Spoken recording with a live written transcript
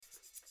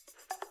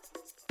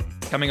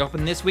Coming up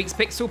in this week's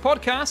Pixel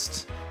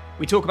podcast,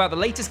 we talk about the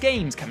latest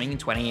games coming in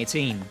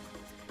 2018.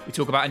 We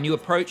talk about a new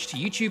approach to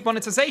YouTube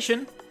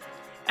monetization,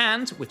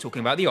 and we're talking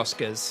about the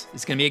Oscars.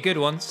 It's going to be a good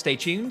one. Stay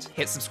tuned,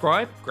 hit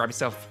subscribe, grab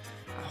yourself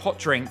a hot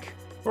drink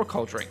or a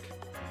cold drink,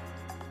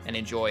 and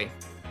enjoy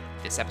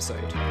this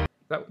episode.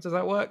 Does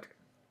that work?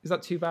 Is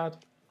that too bad?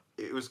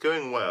 It was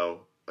going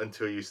well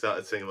until you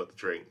started singing about the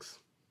drinks.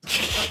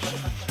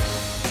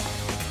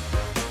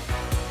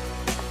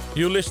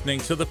 You're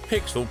listening to the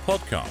Pixel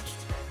Podcast.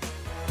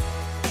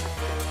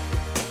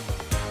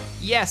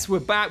 Yes, we're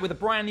back with a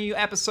brand new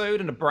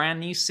episode and a brand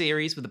new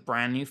series with a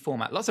brand new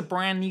format. Lots of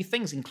brand new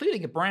things,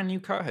 including a brand new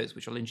co-host,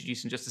 which I'll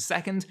introduce in just a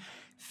second.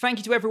 Thank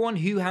you to everyone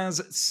who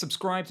has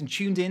subscribed and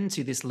tuned in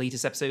to this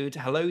latest episode.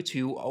 Hello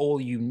to all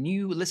you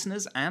new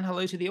listeners, and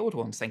hello to the old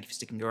ones. Thank you for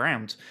sticking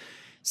around.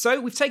 So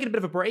we've taken a bit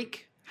of a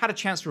break, had a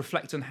chance to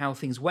reflect on how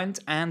things went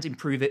and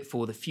improve it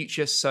for the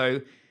future.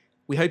 So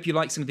we hope you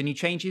like some of the new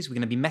changes. We're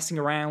going to be messing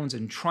around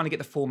and trying to get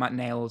the format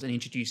nailed and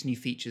introduce new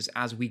features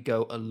as we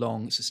go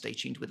along. So stay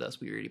tuned with us.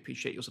 We really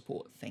appreciate your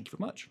support. Thank you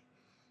very much.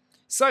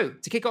 So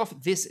to kick off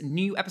this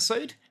new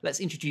episode,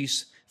 let's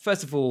introduce,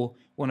 first of all,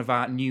 one of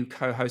our new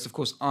co-hosts. Of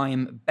course,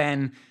 I'm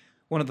Ben,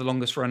 one of the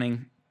longest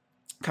running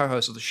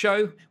co-hosts of the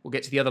show. We'll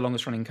get to the other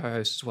longest running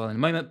co-hosts as well in a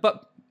moment.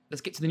 But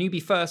let's get to the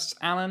newbie first.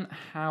 Alan,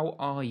 how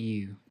are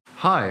you?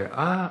 Hi,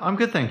 I'm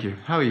good, thank you.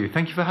 How are you?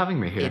 Thank you for having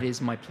me here. It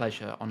is my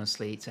pleasure,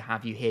 honestly, to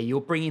have you here.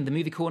 You're bringing the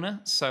movie corner,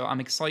 so I'm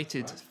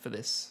excited for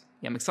this.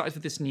 Yeah, I'm excited for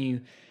this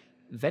new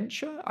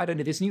venture. I don't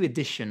know, this new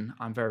edition.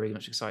 I'm very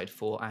much excited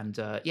for, and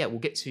we'll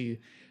get to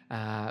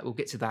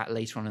that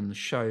later on in the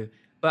show.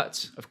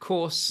 But of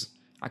course,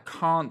 I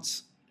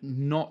can't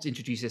not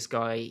introduce this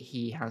guy.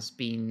 He has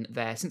been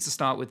there since the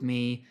start with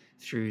me,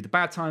 through the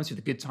bad times, through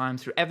the good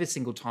times, through every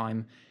single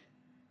time.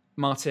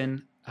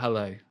 Martin,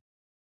 hello.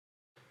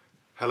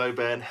 Hello,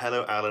 Ben.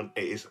 Hello, Alan.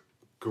 It is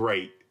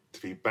great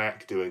to be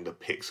back doing the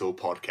Pixel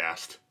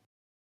Podcast.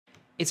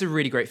 It's a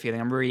really great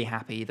feeling. I'm really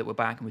happy that we're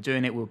back and we're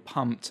doing it. We're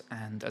pumped.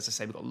 And as I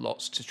say, we've got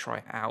lots to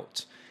try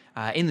out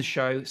in the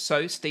show.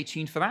 So stay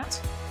tuned for that.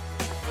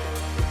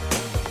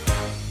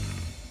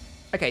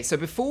 Okay, so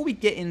before we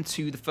get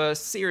into the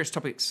first serious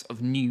topics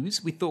of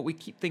news, we thought we'd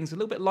keep things a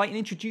little bit light and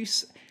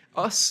introduce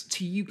us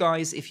to you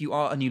guys if you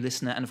are a new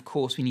listener. And of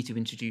course, we need to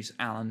introduce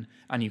Alan,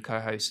 our new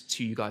co-host,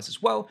 to you guys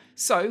as well.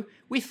 So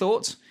we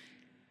thought,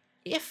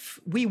 if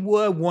we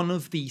were one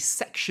of the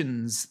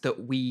sections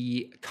that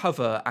we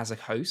cover as a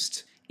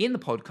host in the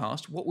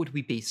podcast, what would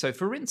we be? So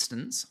for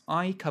instance,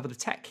 I cover the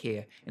tech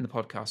here in the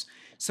podcast.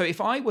 So if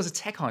I was a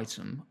tech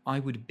item, I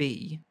would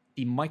be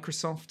the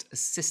Microsoft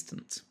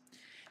Assistant.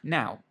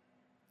 Now,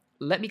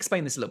 let me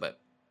explain this a little bit.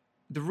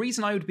 The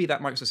reason I would be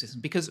that Microsoft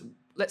Assistant, because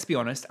let's be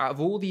honest, out of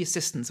all the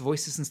assistants,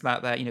 voice assistants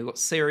out there, we've got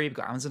Siri, we've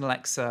got Amazon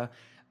Alexa,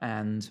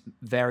 and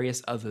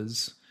various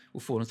others will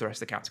fall into the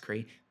rest of the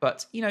category.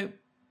 But,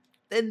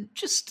 then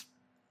just,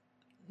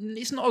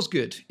 it's not as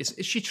good.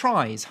 She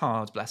tries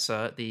hard, bless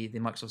her, the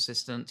Microsoft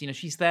Assistant.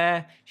 She's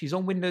there, she's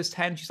on Windows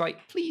 10, she's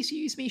like, please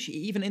use me. She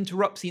even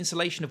interrupts the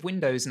installation of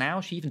Windows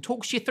now. She even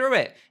talks you through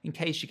it in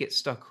case she gets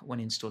stuck when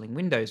installing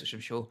Windows, which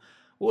I'm sure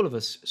all of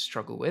us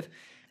struggle with.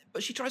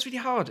 But she tries really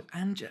hard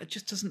and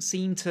just doesn't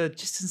seem to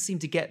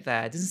get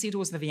there. Doesn't seem to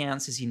always have the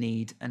answers you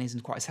need and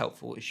isn't quite as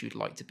helpful as she would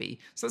like to be.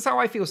 So that's how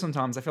I feel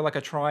sometimes. I feel like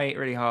I try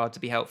really hard to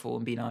be helpful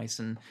and be nice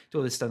and do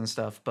all this kind of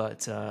stuff.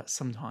 But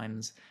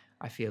sometimes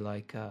I feel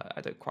like I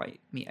don't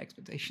quite meet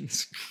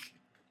expectations.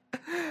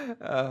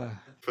 I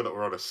feel like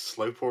we're on a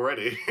slope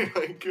already.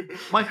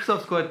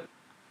 Microsoft's got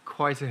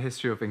quite a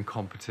history of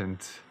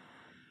incompetent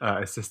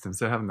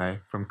assistants, haven't they?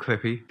 From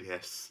Clippy.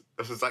 Yes,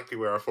 that's exactly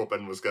where I thought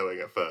Ben was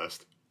going at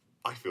first.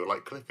 I feel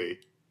like Clippy.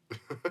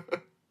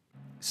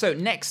 So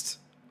next,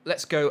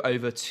 let's go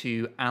over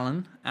to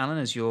Alan. Alan,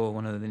 as you're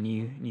one of the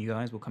new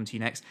guys, we'll come to you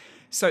next.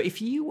 So if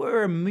you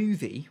were a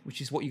movie, which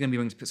is what you're going to be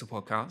bringing to Pixel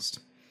Podcast,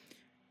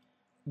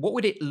 what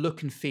would it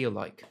look and feel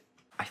like?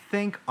 I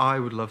think I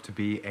would love to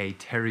be a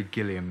Terry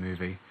Gilliam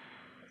movie.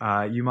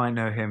 You might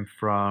know him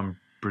from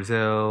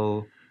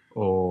Brazil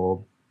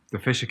or The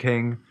Fisher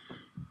King,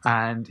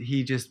 and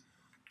he just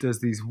does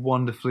these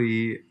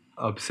wonderfully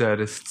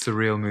absurdist,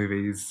 surreal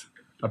movies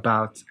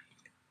about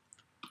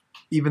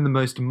even the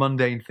most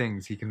mundane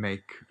things he can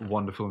make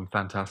wonderful and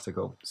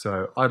fantastical.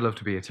 So I'd love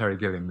to be a Terry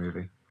Gilliam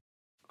movie.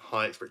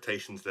 High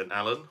expectations then,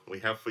 Alan, we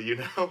have for you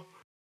now.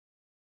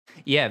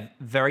 Yeah,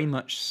 very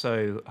much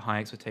so. High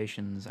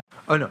expectations.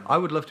 Oh no, I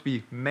would love to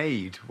be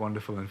made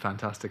wonderful and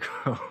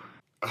fantastical.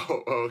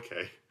 Oh,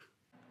 okay.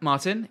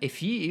 Martin,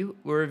 if you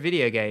were a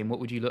video game,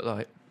 what would you look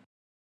like?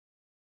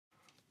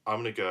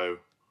 I'm going to go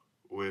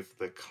with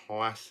the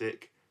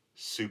classic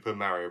Super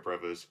Mario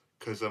Brothers,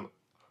 because I'm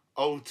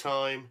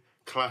old-time,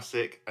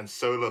 classic, and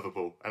so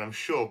lovable, and I'm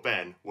sure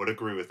Ben would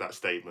agree with that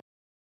statement.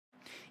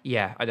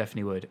 Yeah, I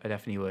definitely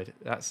would.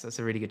 That's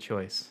a really good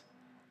choice.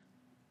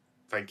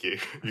 Thank you.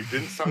 You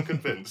didn't sound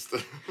convinced.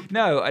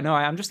 No,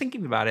 I'm just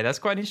thinking about it. That's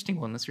quite an interesting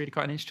one. That's really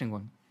quite an interesting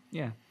one.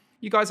 Yeah.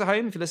 You guys at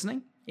home, if you're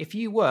listening, if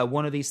you were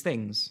one of these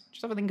things,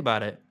 just have a think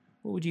about it.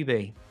 what would you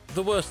be?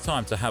 The worst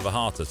time to have a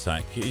heart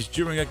attack is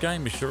during a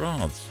game of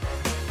charades.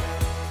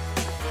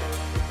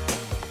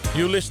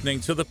 You're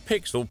listening to the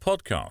Pixel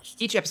Podcast.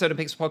 Each episode of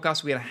Pixel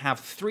Podcast, we're going to have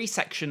 3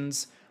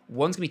 sections.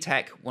 One's going to be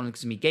tech, one's going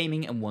to be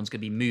gaming, and one's going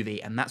to be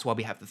movie. And that's why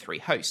we have the 3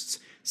 hosts.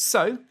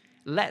 So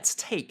let's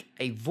take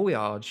a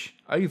voyage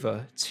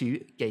over to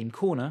Game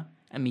Corner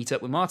and meet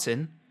up with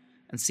Martin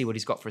and see what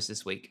he's got for us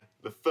this week.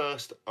 The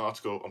first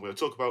article I'm going to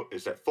talk about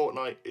is that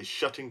Fortnite is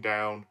shutting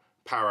down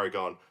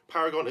Paragon.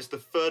 Paragon is the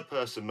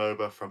third-person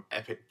MOBA from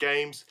Epic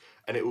Games,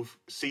 and it will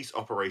cease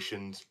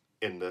operations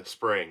in the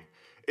spring.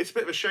 It's a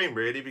bit of a shame,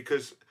 really,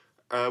 because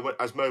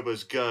as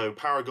MOBAs go,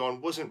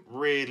 Paragon wasn't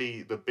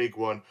really the big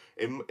one.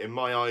 In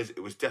my eyes, it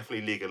was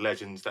definitely League of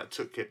Legends that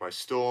took it by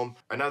storm.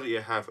 And now that you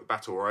have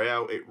Battle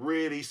Royale, it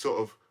really sort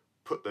of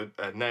put the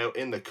nail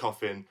in the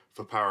coffin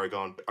for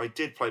Paragon. I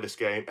did play this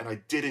game, and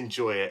I did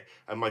enjoy it,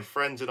 and my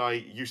friends and I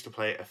used to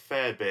play it a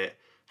fair bit.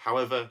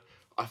 However,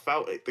 I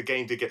felt the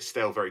game did get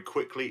stale very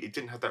quickly. It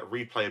didn't have that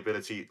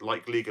replayability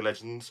like League of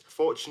Legends.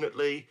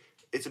 Fortunately,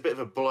 it's a bit of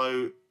a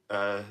blow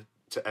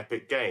to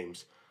Epic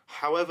Games.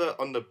 However,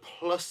 on the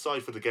plus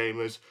side for the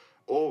gamers,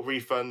 all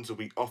refunds will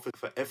be offered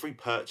for every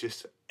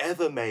purchase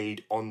ever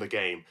made on the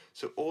game.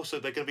 So also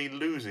they're going to be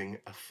losing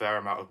a fair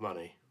amount of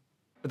money.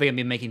 But they're going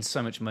to be making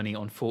so much money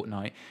on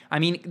Fortnite. I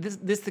mean,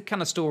 this the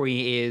kind of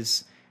story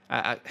is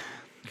kind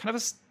of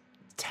a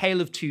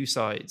tale of two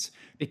sides,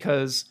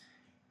 because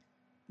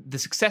the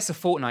success of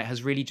Fortnite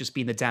has really just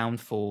been the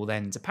downfall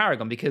then to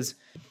Paragon, because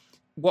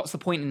what's the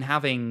point in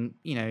having,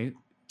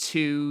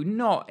 two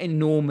not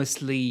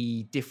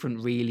enormously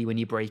different really when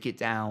you break it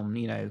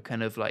down,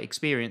 kind of like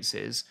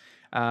experiences,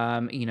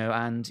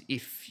 and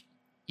if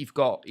you've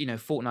got,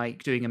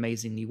 Fortnite doing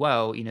amazingly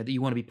well, that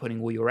you want to be putting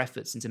all your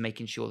efforts into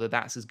making sure that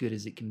that's as good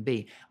as it can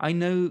be. I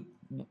know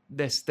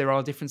there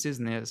are differences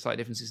and there are slight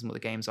differences in what the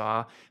games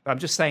are, but I'm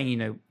just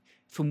saying,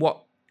 from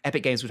what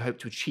Epic Games would hope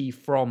to achieve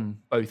from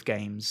both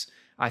games,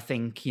 I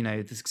think,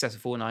 the success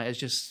of Fortnite has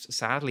just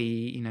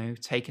sadly,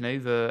 taken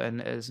over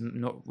and has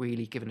not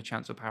really given a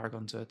chance for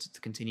Paragon to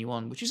continue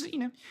on, which is,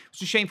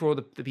 it's a shame for all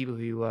the people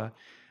who were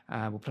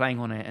playing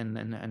on it and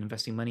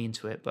investing money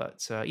into it.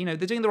 But, they're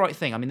doing the right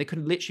thing. I mean, they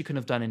couldn't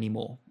have done any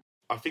more.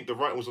 I think the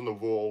writing was on the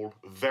wall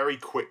very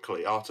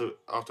quickly after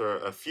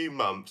a few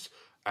months,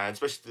 and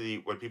especially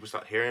when people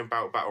start hearing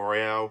about Battle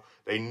Royale,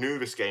 they knew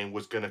this game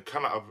was going to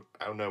come out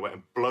of nowhere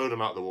and blow them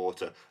out of the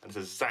water, and it's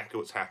exactly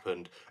what's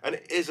happened. And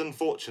it is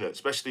unfortunate,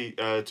 especially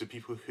to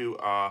people who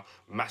are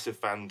massive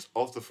fans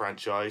of the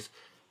franchise.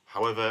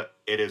 However,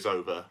 it is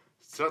over.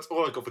 So that's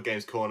all I got for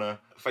Games Corner.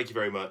 Thank you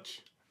very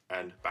much,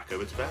 and back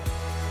over to Ben.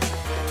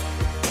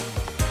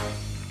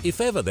 If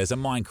ever there's a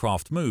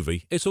Minecraft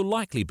movie, it'll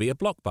likely be a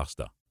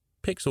blockbuster.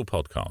 Pixel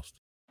Podcast.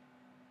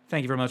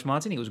 Thank you very much,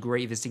 Martin. It was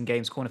great visiting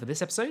Games Corner for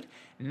this episode.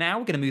 Now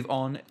we're going to move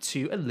on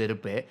to a little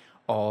bit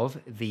of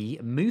the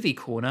Movie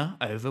Corner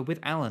over with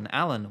Alan.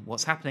 Alan,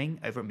 what's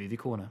happening over at Movie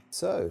Corner?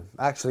 So,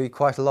 actually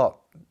quite a lot,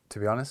 to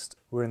be honest.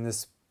 We're in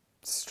this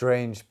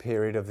strange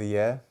period of the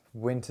year.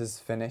 Winter's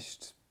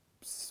finished,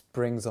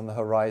 spring's on the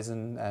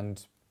horizon,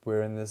 and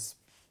we're in this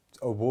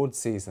award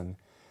season.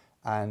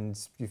 And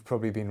you've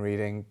probably been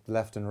reading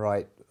left and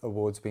right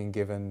awards being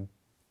given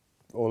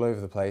all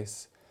over the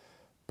place.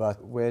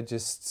 But we're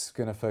just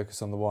going to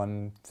focus on the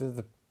one that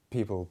the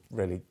people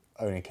really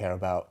only care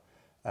about,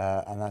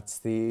 and that's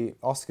the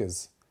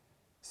Oscars.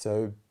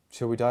 So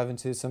shall we dive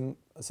into some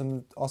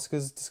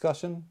Oscars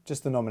discussion?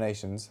 Just the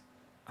nominations.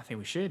 I think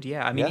we should,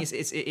 yeah. I mean, it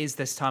is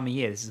this time of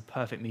year. This is a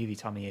perfect movie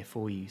time of year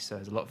for you, so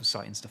there's a lot of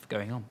exciting stuff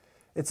going on.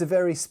 It's a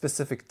very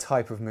specific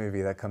type of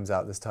movie that comes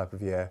out this type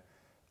of year.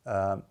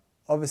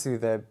 Obviously,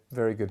 they're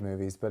very good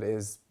movies, but it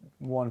is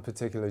one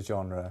particular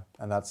genre,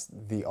 and that's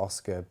the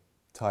Oscar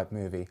type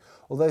movie.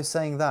 Although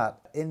saying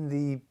that, in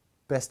the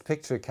Best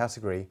Picture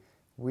category,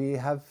 we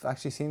have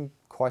actually seen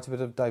quite a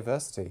bit of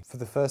diversity. For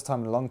the first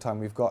time in a long time,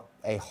 we've got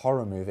a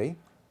horror movie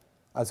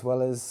as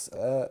well as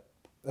a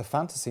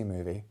fantasy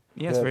movie.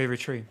 Yeah, it's very, very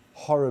true.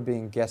 Horror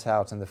being Get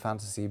Out and the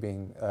fantasy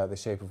being The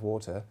Shape of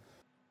Water.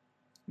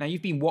 Now,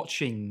 you've been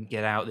watching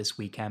Get Out this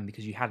weekend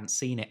because you hadn't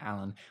seen it,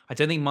 Alan. I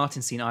don't think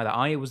Martin's seen it either.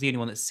 I was the only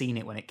one that's seen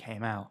it when it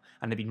came out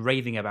and had been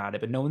raving about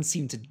it, but no one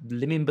seemed to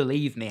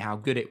believe me how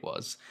good it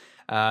was.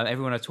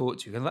 Everyone I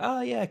talked to was like,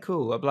 oh yeah,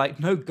 cool. I'm like,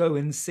 no, go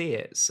and see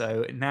it.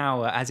 So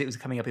now, as it was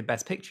coming up in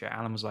Best Picture,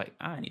 Alan was like,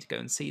 I need to go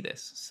and see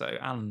this. So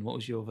Alan, what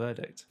was your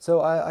verdict?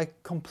 So I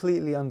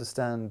completely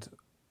understand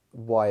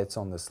why it's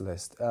on this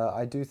list.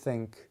 I do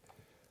think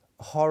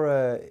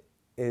horror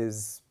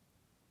is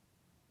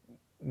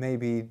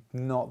maybe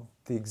not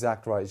the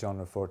exact right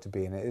genre for it to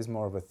be, and it is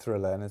more of a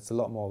thriller, and it's a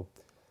lot more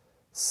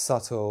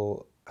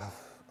subtle,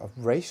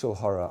 racial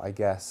horror, I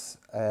guess.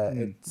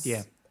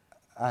 Yeah.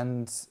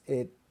 And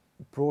it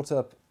brought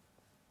up,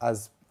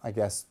 as I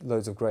guess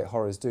loads of great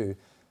horrors do,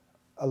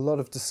 a lot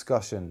of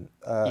discussion.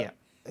 I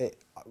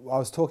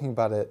was talking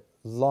about it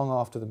long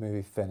after the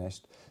movie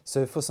finished.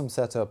 So for some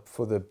setup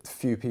for the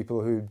few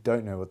people who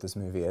don't know what this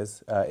movie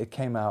is, it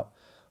came out,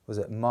 was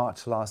it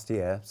March last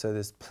year? So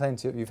there's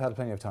you've had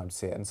plenty of time to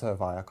see it, and so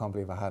have I. I can't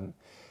believe I hadn't.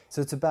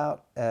 So it's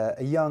about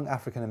a young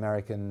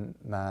African-American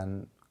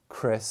man,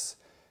 Chris,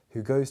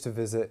 who goes to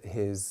visit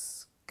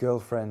his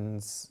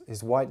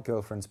white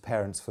girlfriend's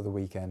parents for the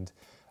weekend,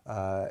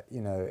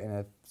 in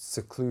a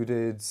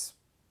secluded,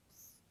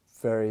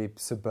 very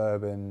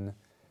suburban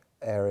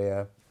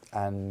area.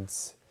 And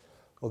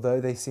although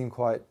they seem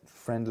quite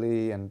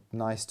friendly and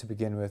nice to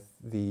begin with,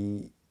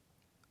 the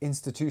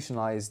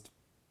institutionalized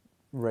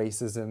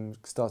racism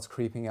starts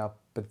creeping up,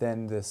 but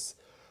then this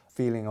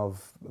feeling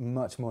of a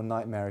much more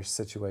nightmarish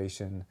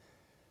situation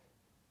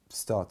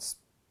starts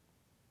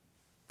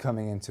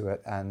coming into it,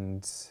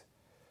 and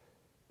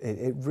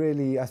it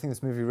really, I think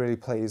this movie really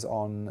plays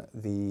on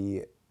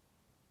the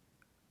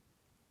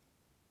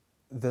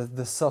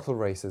subtle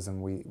racism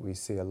we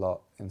see a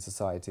lot in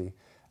society.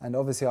 And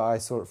obviously I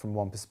saw it from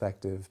one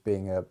perspective,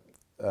 being a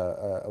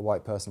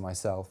white person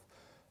myself.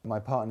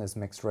 My partner's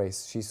mixed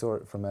race, she saw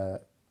it from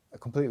a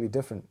completely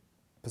different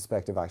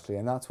perspective actually,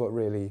 and that's what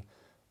really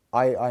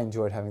I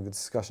enjoyed having the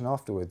discussion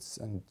afterwards,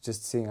 and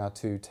just seeing our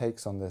two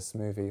takes on this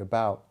movie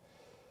about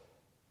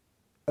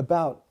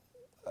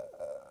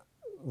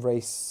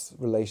race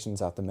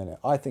relations at the minute.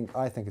 I think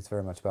it's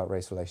very much about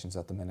race relations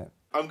at the minute.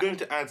 I'm going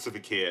to add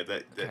something here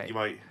that Okay. you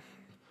might.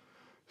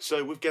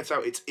 So with Get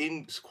Out,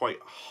 it's quite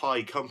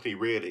high company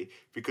really,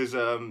 because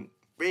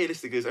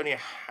realistically, there's only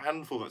a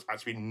handful that's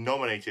actually been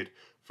nominated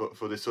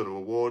for this sort of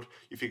award.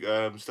 You think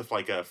stuff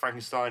like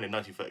Frankenstein in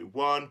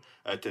 1931,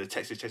 the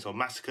Texas Chainsaw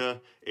Massacre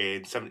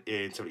in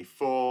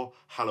 74,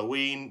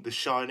 Halloween, The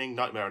Shining,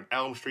 Nightmare on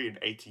Elm Street in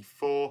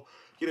 84.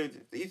 You know,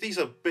 these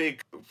are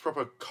big,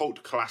 proper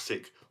cult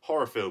classic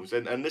horror films,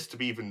 and this to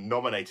be even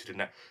nominated in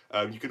that,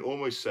 you can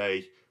almost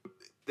say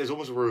there's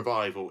almost a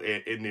revival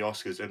in the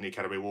Oscars and the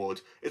Academy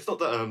Awards. It's not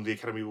that the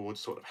Academy Awards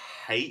sort of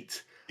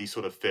hate these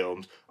sort of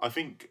films. I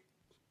think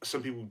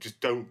some people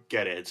just don't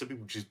get it, and some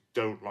people just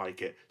don't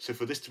like it. So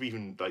for this to be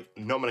even like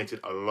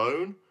nominated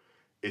alone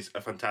is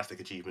a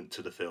fantastic achievement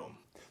to the film.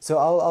 So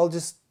I'll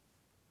just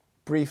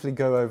briefly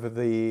go over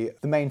the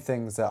main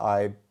things that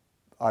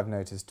I've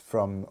noticed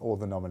from all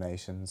the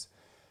nominations.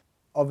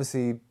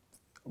 Obviously,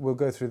 we'll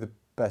go through the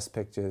best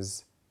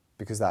pictures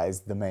because that is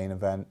the main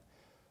event.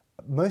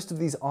 Most of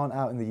these aren't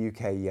out in the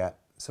UK yet,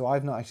 so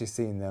I've not actually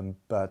seen them,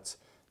 but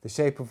The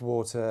Shape of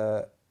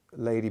Water,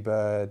 Lady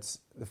Bird,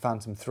 The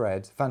Phantom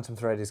Thread. Phantom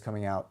Thread is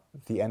coming out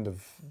at the end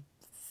of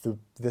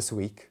this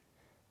week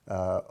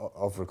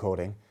of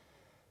recording,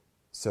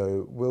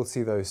 so we'll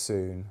see those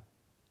soon.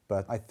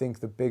 But I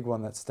think the big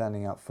one that's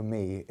standing out for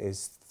me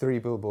is 3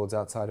 Billboards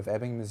Outside of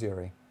Ebbing,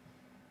 Missouri.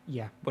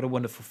 Yeah, what a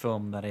wonderful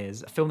film that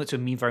is. A film that took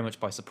me very much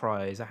by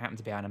surprise. I happened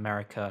to be out in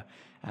America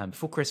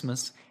before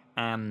Christmas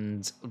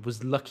and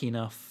was lucky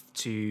enough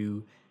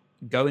to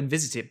go and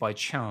visit it by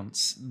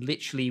chance.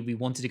 Literally, we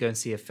wanted to go and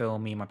see a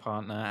film, me and my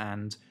partner,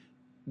 and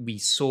we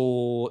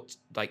saw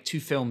like 2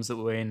 films that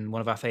were in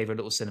one of our favourite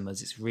little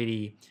cinemas. It's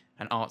really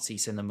an artsy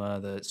cinema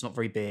that's not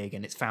very big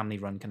and it's family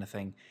run kind of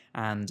thing.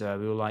 And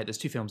we were like, there's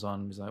 2 films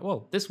on. We was like,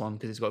 well, this one,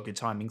 because it's got good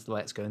timing, so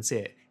let's go and see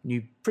it.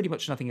 Knew pretty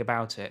much nothing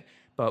about it,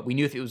 but we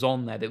knew if it was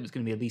on there that it was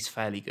going to be at least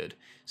fairly good.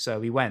 So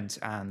we went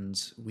and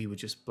we were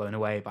just blown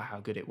away by how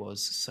good it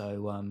was.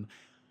 So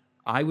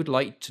I would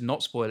like to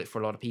not spoil it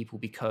for a lot of people,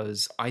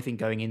 because I think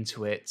going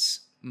into it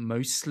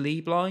mostly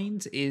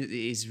blind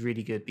is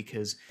really good,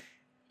 because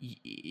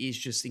it's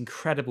just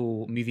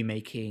incredible movie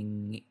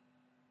making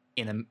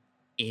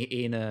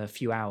in a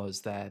few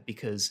hours there,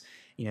 because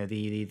you know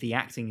the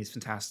acting is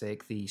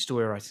fantastic, the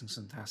story writing is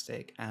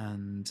fantastic,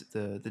 and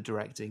the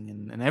directing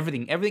and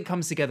everything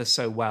comes together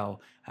so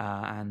well,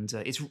 and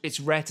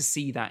it's rare to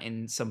see that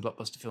in some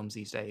blockbuster films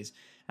these days,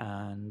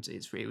 and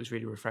it was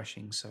really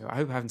refreshing. So I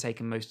hope I haven't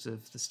taken most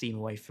of the steam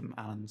away from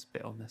Alan's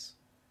bit on this.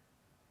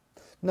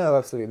 No,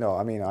 absolutely not.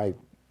 I mean, I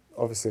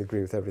obviously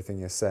agree with everything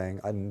you're saying,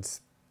 and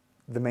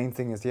the main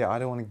thing is, I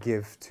don't want to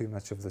give too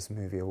much of this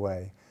movie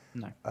away.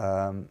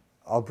 No.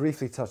 I'll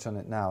briefly touch on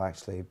it now,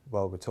 actually,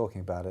 while we're talking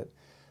about it.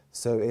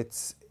 So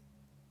it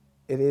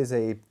is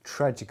a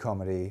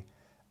tragicomedy,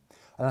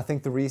 and I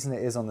think the reason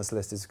it is on this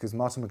list is because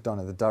Martin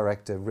McDonagh, the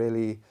director,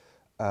 really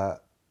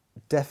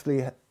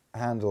deftly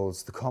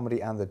handles the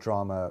comedy and the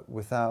drama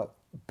without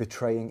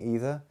betraying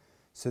either.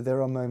 So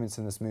there are moments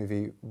in this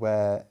movie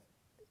where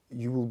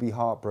you will be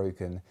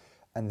heartbroken,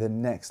 and the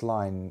next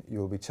line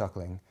you'll be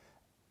chuckling.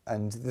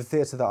 And the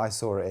theatre that I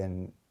saw it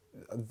in,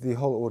 the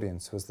whole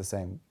audience was the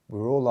same. We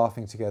were all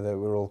laughing together,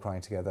 we were all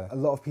crying together. A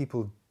lot of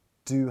people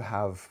do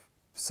have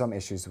some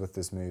issues with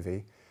this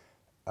movie,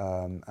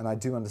 and I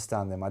do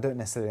understand them. I don't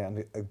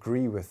necessarily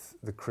agree with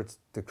the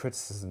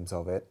criticisms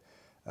of it.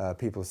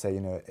 People say,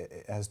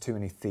 it has too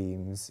many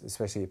themes,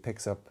 especially it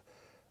picks up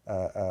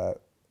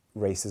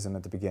racism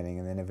at the beginning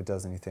and then never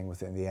does anything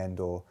with it in the end,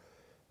 or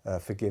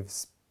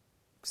forgives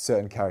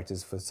certain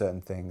characters for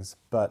certain things.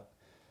 But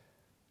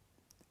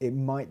it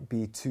might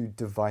be too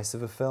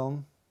divisive a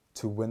film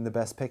to win the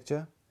Best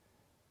Picture,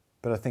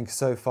 but I think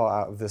so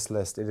far out of this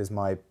list, it is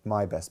my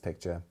Best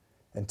Picture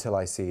until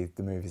I see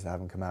the movies that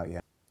haven't come out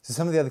yet. So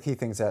some of the other key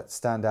things that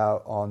stand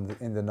out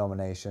in the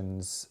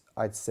nominations,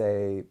 I'd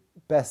say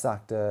Best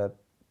Actor,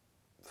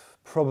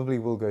 probably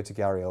will go to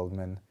Gary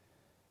Oldman.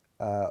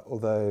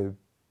 Although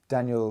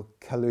Daniel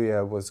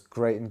Kaluuya was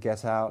great in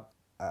Get Out,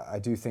 I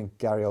do think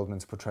Gary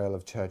Oldman's portrayal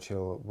of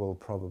Churchill will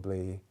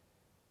probably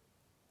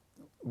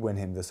win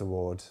him this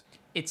award.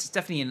 It's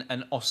definitely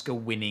an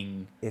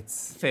Oscar-winning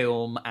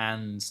film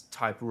and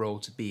type role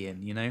to be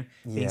in, you know?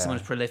 Being someone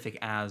as prolific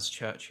as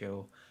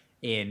Churchill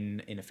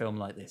in a film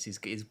like this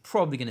is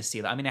probably going to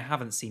steal it. I mean, I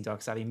haven't seen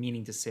Dark Side,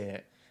 meaning to see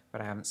it, but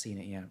I haven't seen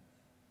it yet.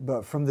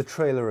 But from the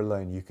trailer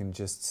alone, you can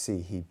just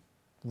see he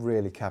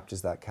really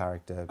captures that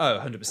character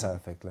 100%.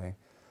 perfectly.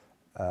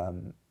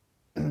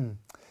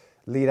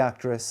 Lead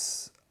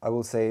actress, I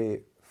will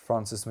say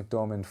Frances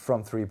McDormand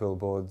from Three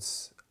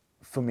Billboards,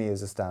 for me,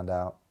 is a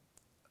standout.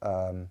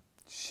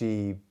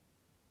 She's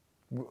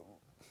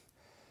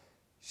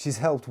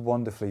helped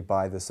wonderfully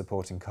by the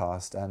supporting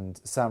cast,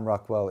 and Sam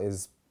Rockwell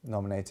is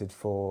nominated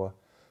for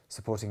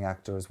supporting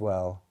actor as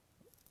well.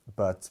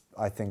 But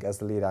I think as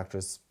the lead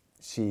actress,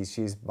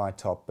 she's my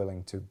top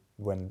billing to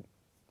win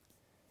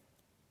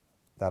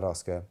that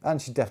Oscar,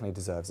 and she definitely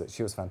deserves it.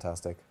 She was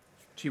fantastic.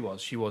 She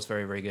was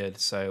very, very good.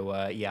 So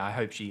I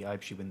hope she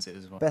wins it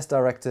as well. Best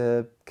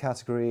director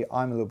category,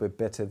 I'm a little bit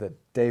bitter that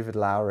David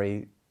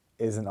Lowery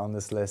isn't on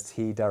this list.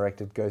 He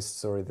directed Ghost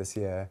Story this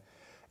year.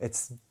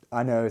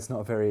 I know it's not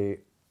a very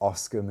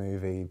Oscar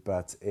movie,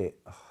 but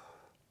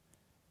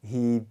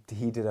he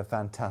did a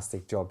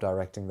fantastic job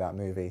directing that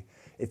movie.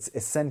 It's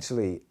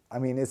essentially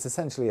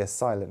a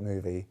silent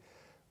movie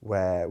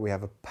where we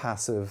have a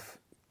passive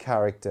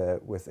character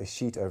with a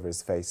sheet over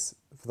his face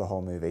for the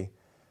whole movie,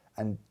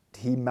 and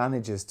he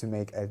manages to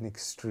make an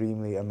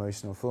extremely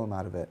emotional film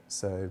out of it.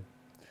 So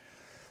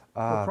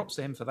well, props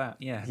to him for that.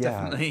 Yeah.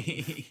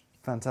 Definitely.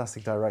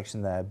 Fantastic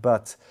direction there.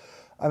 But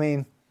I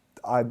mean,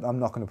 I'm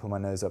not going to put my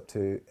nose up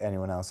to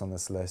anyone else on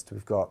this list.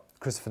 We've got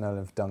Christopher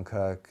Nolan for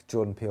Dunkirk,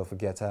 Jordan Peele for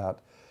Get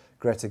Out,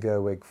 Greta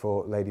Gerwig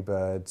for Lady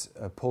Bird,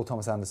 Paul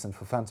Thomas Anderson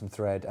for Phantom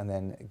Thread, and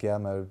then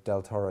Guillermo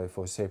del Toro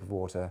for Shape of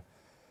Water.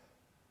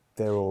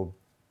 They're all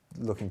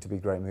looking to be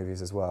great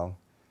movies as well.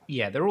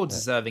 Yeah, they're all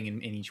deserving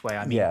in each way.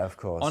 I mean, yeah, of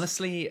course.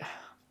 Honestly,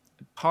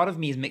 part of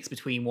me is mixed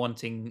between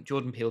wanting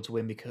Jordan Peele to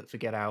win for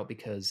Get Out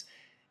because,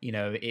 you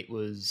know, it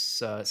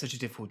was such a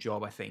difficult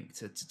job, I think,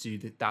 to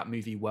do that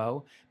movie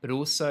well. But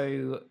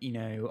also, you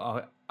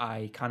know,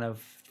 I kind of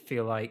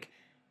feel like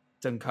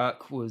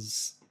Dunkirk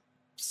was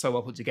so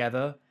well put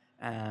together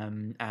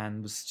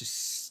and was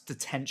just the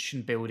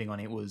tension building on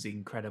it was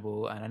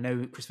incredible. And I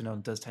know Christopher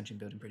Nolan does tension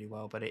building pretty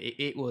well, but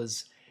it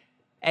was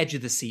edge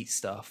of the seat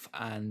stuff.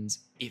 And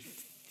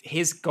if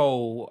his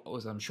goal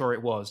was, I'm sure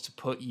it was, to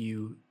put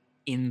you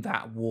in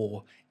that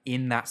war,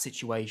 in that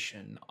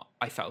situation,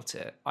 I felt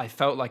it. I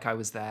felt like I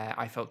was there.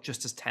 I felt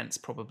just as tense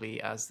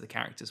probably as the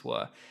characters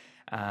were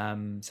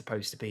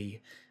supposed to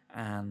be.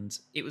 And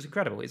it was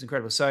incredible. It was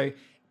incredible. So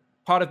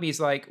part of me is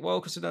like,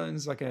 well, Christopher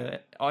Nolan's like an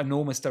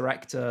enormous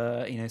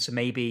director, you know, so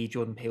maybe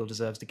Jordan Peele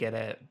deserves to get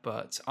it.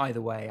 But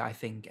either way, I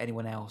think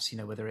anyone else, you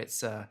know, whether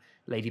it's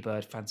Lady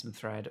Bird, Phantom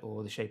Thread,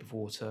 or The Shape of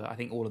Water, I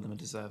think all of them are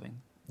deserving.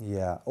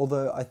 Yeah,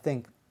 although I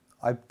think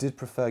I did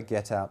prefer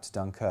Get Out to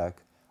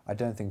Dunkirk. I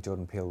don't think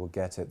Jordan Peele will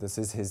get it. This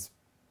is his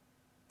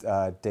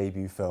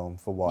debut film,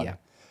 for one. Yeah.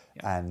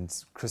 And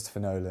Christopher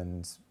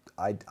Nolan,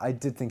 I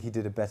did think he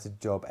did a better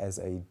job as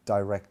a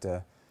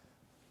director.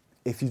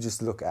 If you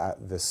just look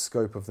at the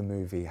scope of the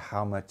movie,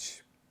 how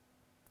much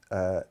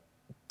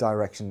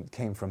direction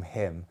came from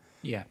him.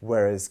 Yeah.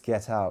 Whereas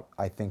Get Out,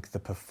 I think the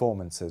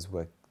performances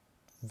were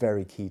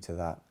very key to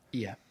that.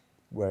 Yeah.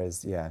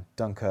 Whereas,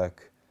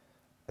 Dunkirk,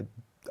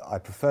 I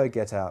prefer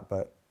Get Out,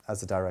 but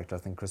as a director, I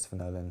think Christopher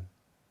Nolan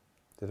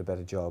did a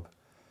better job.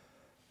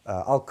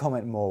 I'll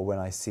comment more when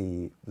I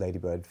see Lady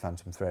Bird,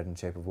 Phantom Thread, and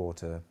Shape of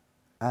Water.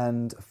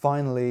 And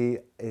finally,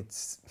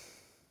 it's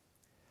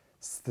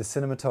the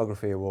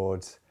Cinematography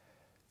Award.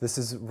 This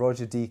is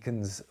Roger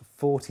Deakins'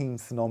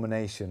 14th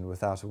nomination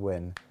without a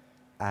win.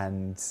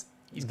 And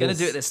he's going to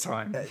do it this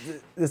time.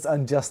 This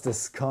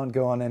injustice can't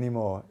go on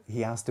anymore.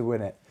 He has to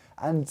win it.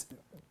 And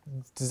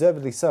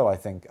deservedly so, I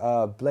think.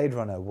 Blade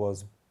Runner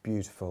was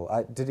beautiful.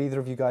 Did either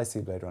of you guys see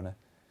Blade Runner?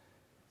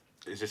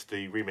 Is this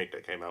the remake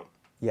that came out?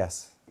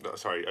 Yes. No,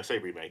 sorry, I say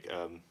remake.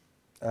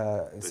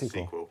 The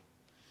sequel.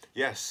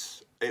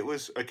 Yes, it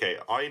was okay.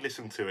 I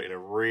listened to it in a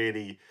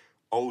really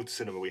old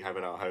cinema we have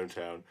in our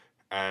hometown,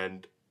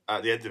 and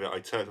at the end of it, I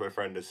turned to my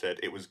friend and said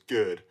it was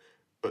good,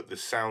 but the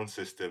sound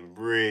system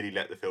really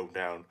let the film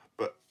down.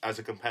 But as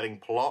a compelling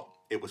plot,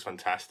 it was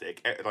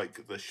fantastic.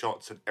 Like the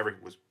shots and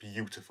everything was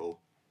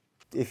beautiful.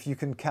 If you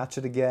can catch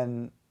it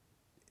again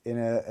in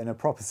a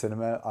proper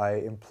cinema, I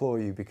implore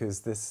you, because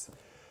this.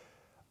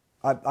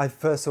 I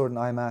first saw it in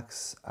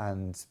IMAX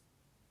and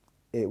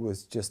it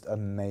was just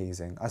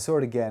amazing. I saw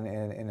it again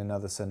in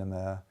another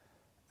cinema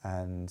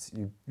and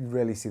you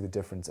really see the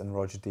difference, and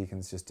Roger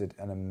Deakins just did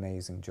an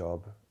amazing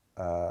job.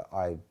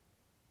 I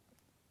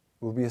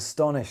will be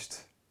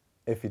astonished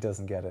if he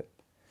doesn't get it,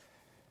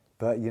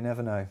 but you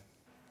never know.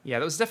 Yeah,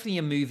 that was definitely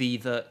a movie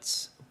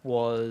that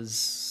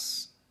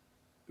was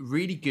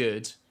really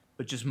good,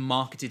 but just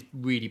marketed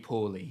really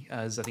poorly,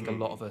 as I think a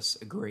lot of us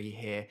agree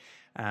here.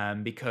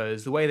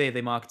 because the way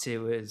they market it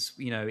was,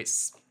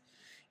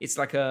 it's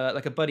like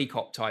a buddy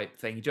cop type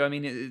thing. Do you know what I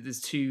mean?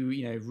 There's two,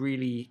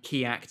 really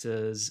key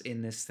actors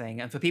in this thing,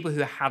 and for people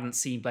who hadn't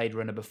seen Blade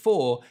Runner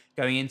before,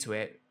 going into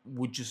it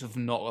would just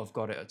not have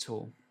got it at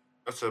all.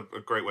 That's a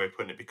great way of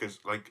putting it, because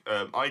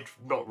I'd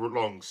not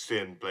long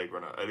seen Blade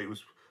Runner, and it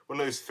was one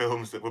of those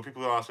films that when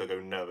people ask me, I go,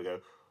 no, they go,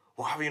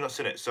 well, have you not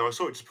seen it? So I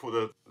saw it just before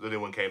the new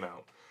one came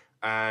out,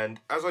 and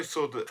as I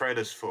saw the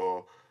trailers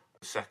for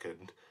the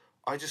second,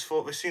 I just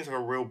thought this seems like a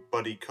real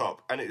buddy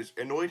cop, and it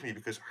annoyed me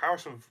because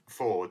Harrison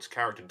Ford's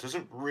character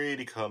doesn't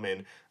really come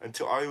in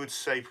until, I would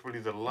say,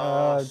 probably the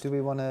last... Do we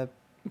want to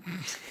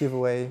give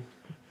away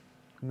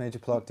major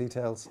plot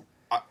details?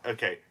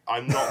 Okay,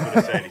 I'm not going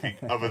to say anything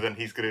other than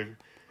he's going to...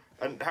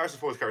 And Harrison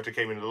Ford's character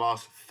came in the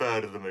last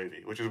third of the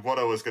movie, which is what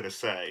I was going to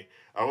say.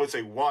 I won't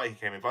say why he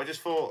came in, but I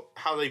just thought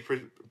how they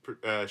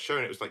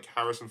shown it was like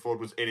Harrison Ford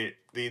was in it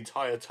the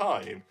entire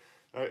time.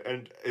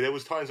 And there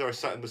was times where I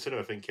sat in the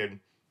cinema thinking,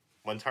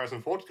 when's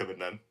Harrison Ford coming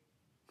then?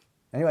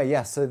 Anyway,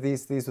 yeah, so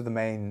these were the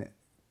main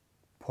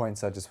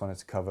points I just wanted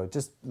to cover,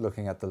 just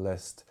looking at the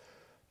list.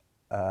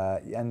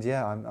 And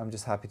yeah, I'm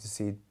just happy to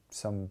see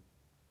some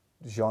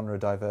genre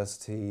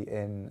diversity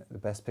in the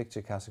Best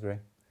Picture category.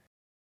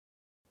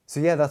 So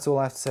yeah, that's all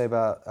I have to say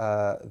about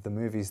the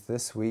movies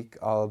this week.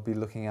 I'll be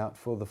looking out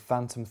for The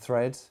Phantom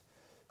Thread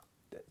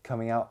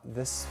coming out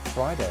this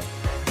Friday.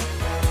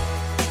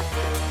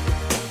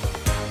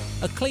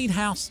 A clean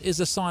house is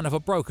a sign of a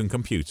broken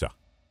computer.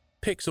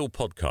 Pixel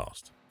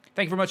Podcast.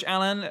 Thank you very much,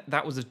 Alan.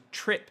 That was a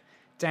trip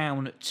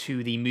down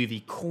to the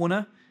Movie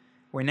Corner.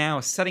 We're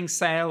now setting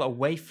sail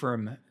away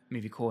from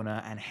Movie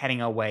Corner and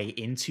heading our way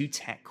into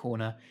Tech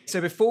Corner.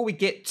 So before we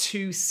get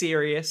too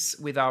serious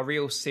with our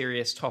real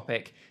serious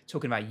topic,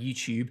 talking about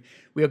YouTube,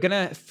 we are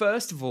going to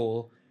first of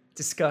all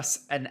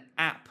discuss an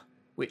app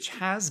which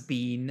has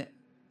been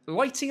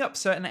lighting up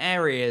certain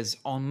areas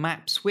on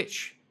maps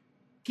which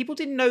people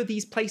didn't know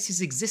these places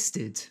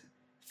existed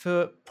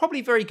for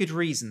probably very good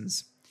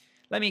reasons.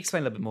 Let me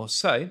explain a little bit more.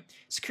 So,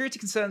 security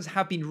concerns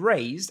have been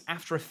raised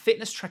after a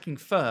fitness tracking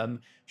firm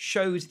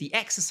showed the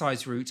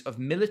exercise route of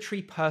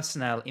military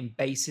personnel in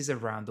bases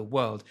around the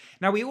world.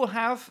 Now, we all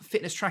have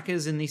fitness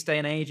trackers in these day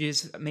and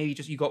ages. Maybe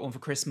just you got one for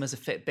Christmas, a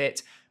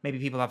Fitbit. Maybe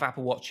people have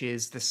Apple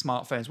Watches, the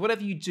smartphones,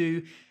 whatever you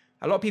do.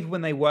 A lot of people,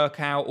 when they work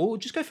out or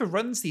just go for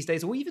runs these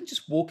days, or even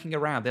just walking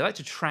around, they like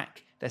to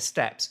track their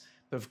steps.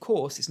 But of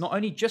course, it's not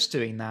only just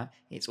doing that,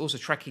 it's also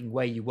tracking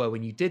where you were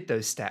when you did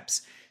those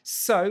steps.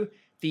 So,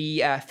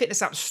 the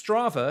fitness app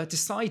Strava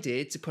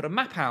decided to put a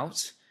map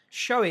out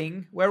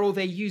showing where all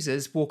their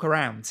users walk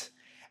around.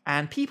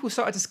 And people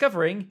started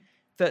discovering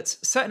that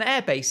certain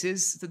air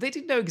bases that they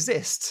didn't know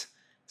exist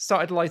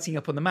started lighting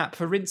up on the map.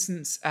 For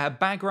instance,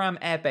 Bagram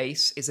Air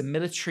Base is a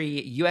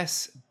military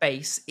US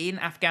base in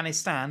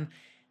Afghanistan.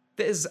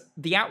 There's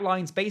the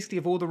outlines basically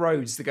of all the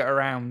roads that go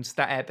around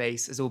that air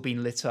base has all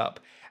been lit up.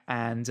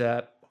 And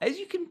as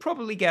you can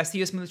probably guess,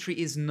 the US military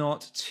is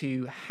not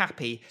too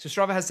happy. So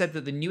Strava has said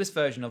that the newest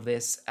version of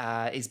this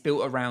is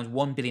built around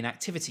 1 billion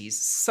activities,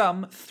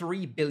 some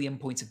 3 billion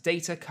points of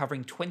data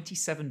covering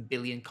 27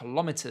 billion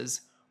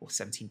kilometers or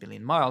 17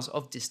 billion miles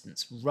of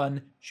distance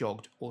run,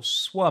 jogged, or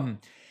swum.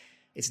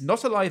 It's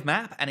not a live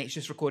map, and it's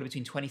just recorded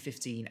between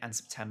 2015 and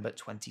September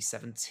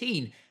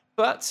 2017.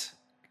 But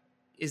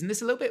isn't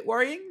this a little bit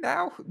worrying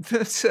now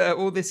that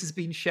all this has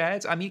been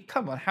shared? I mean,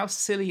 come on, how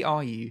silly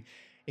are you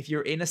if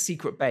you're in a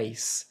secret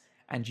base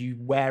and you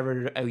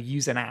wear or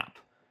use an app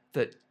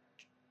that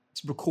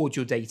records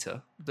your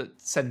data,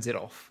 that sends it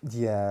off?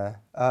 Yeah,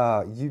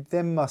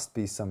 there must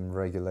be some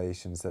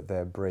regulations that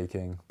they're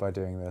breaking by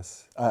doing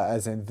this,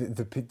 as in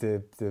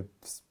the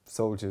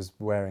soldiers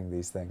wearing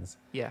these things.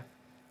 Yeah.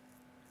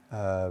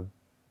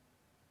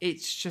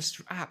 It's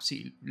just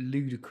absolutely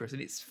ludicrous,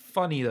 and it's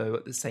funny though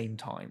at the same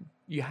time.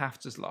 You have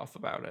to just laugh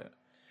about it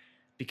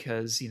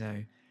because,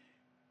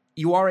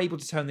 you are able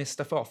to turn this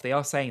stuff off. They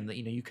are saying that,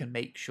 you can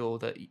make sure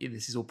that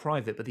this is all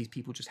private, but these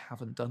people just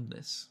haven't done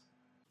this.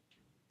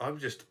 I'm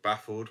just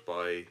baffled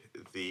by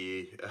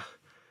the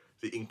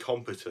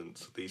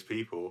incompetence of these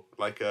people.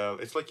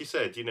 It's like you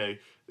said,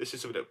 this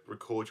is something that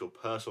records your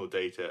personal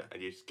data,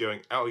 and you're just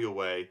going out of your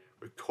way,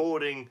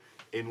 recording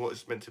in what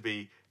is meant to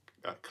be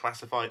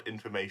classified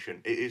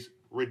information. It is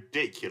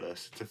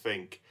ridiculous to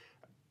think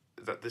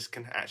that this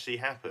can actually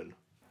happen.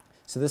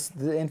 So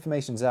the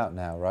information's out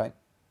now, right?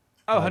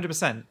 Oh,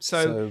 100%.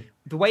 So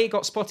the way it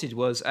got spotted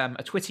was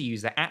a Twitter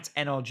user at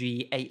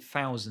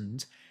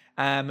NRG8000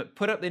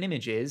 put up the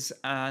images,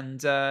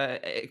 and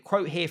a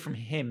quote here from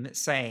him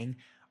saying,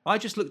 "I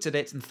just looked at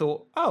it and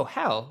thought, oh,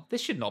 hell, this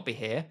should not be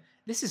here.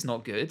 This is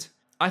not good.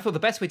 I thought the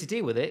best way to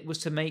deal with it was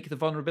to make the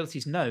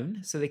vulnerabilities known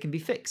so they can be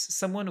fixed.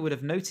 Someone would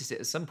have noticed it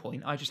at some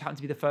point. I just happened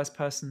to be the first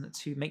person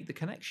to make the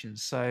connection."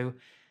 So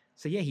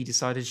yeah, he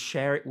decided to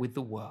share it with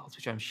the world,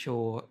 which I'm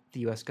sure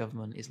the US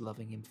government is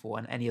loving him for,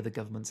 and any other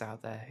governments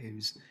out there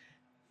whose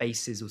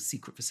bases or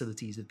secret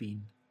facilities have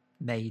been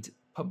made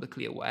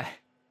publicly aware.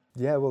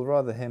 Yeah, well,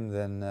 rather him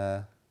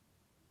than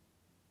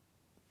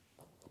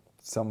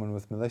someone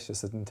with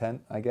malicious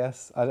intent, I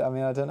guess. I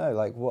mean, I don't know.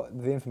 Like, what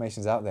the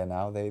information's out there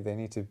now. They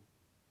need to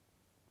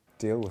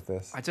deal with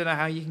this. I don't know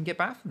how you can get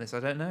back from this. I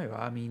don't know.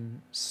 I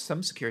mean,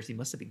 some security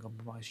must have been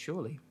compromised,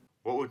 surely.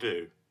 What we'll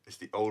do is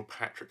the old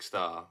Patrick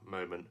Star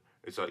moment.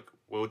 It's like,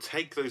 we'll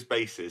take those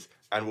bases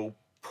and we'll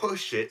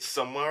push it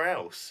somewhere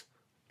else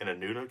in a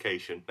new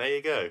location. There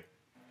you go.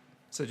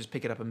 So just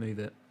pick it up and move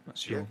it.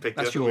 That's your pick it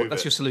that's up and your move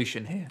that's it. your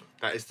solution here.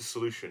 That is the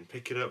solution.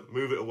 Pick it up,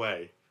 move it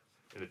away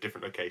in a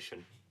different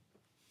location.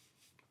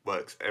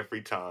 Works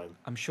every time.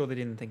 I'm sure they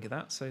didn't think of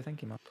that, so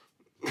thank you, Mark.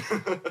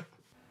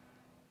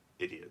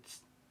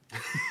 Idiots.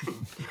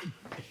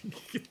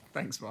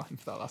 Thanks, Martin,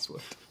 for that last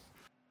word.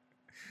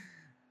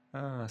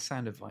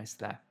 Sound advice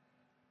there.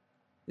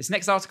 This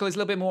next article is a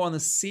little bit more on the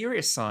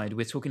serious side.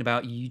 We're talking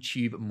about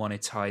YouTube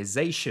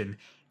monetization.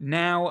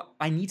 Now,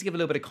 I need to give a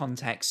little bit of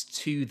context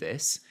to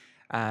this.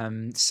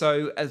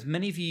 So, as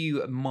many of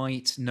you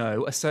might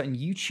know, a certain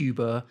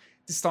YouTuber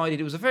decided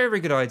it was a very, very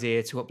good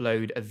idea to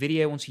upload a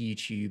video onto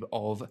YouTube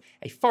of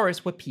a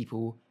forest where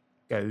people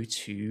go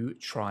to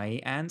try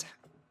and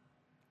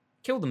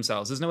kill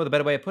themselves. There's no other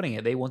better way of putting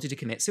it. They wanted to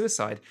commit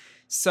suicide.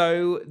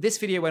 So this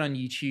video went on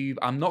YouTube.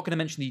 I'm not going to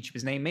mention the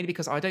YouTuber's name, mainly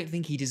because I don't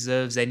think he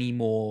deserves any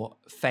more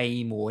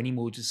fame or any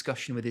more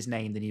discussion with his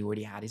name than he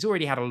already had. He's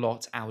already had a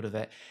lot out of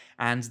it.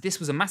 And this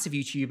was a massive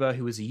YouTuber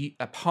who was a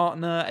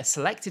partner, a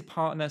selected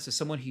partner, so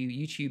someone who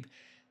YouTube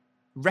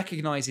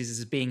recognizes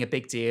as being a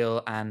big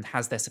deal and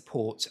has their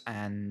support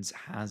and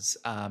has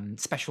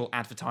special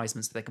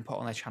advertisements that they can put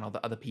on their channel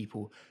that other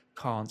people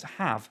can't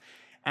have.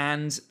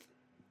 And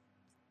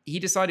he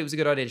decided it was a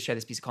good idea to share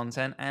this piece of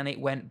content, and it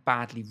went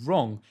badly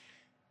wrong.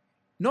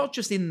 Not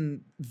just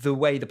in the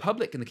way the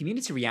public and the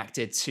community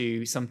reacted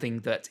to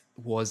something that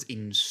was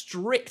in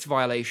strict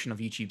violation of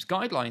YouTube's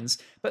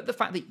guidelines, but the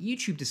fact that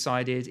YouTube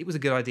decided it was a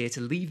good idea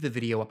to leave the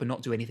video up and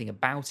not do anything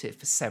about it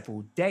for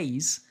several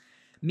days.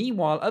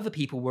 Meanwhile, other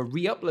people were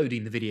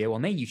re-uploading the video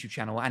on their YouTube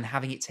channel and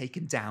having it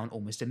taken down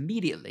almost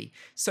immediately.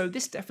 So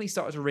this definitely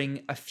started to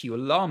ring a few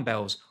alarm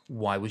bells.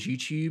 Why was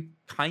YouTube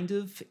kind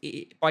of,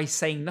 by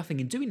saying nothing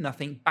and doing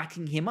nothing,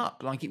 backing him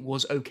up like it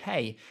was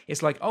okay?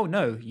 It's like, oh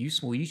no, you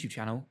small YouTube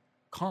channel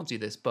can't do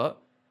this,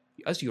 but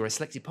as you're a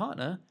selected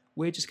partner,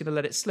 we're just going to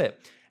let it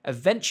slip.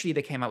 Eventually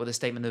they came out with a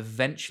statement.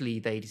 Eventually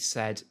they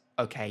said,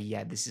 okay,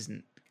 yeah, this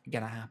isn't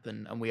going to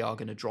happen and we are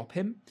going to drop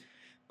him.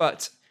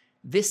 But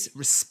this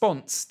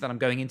response that I'm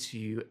going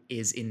into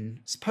is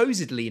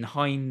supposedly in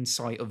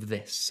hindsight of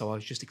this. So I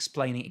was just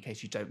explaining in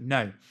case you don't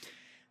know.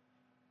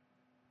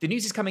 The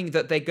news is coming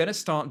that they're going to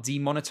start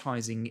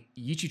demonetizing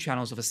YouTube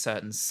channels of a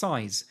certain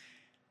size.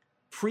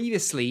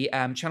 Previously,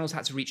 channels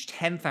had to reach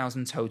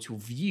 10,000 total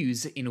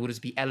views in order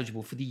to be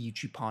eligible for the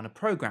YouTube Partner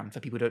Program. For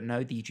people who don't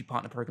know, the YouTube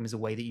Partner Program is a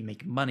way that you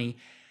make money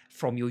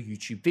from your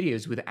YouTube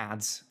videos with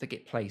ads that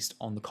get placed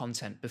on the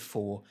content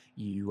before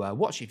you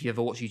watch. If you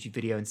ever watched a YouTube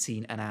video and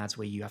seen an ad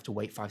where you have to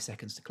wait 5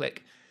 seconds to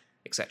click,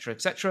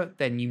 etc.,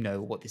 then you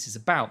know what this is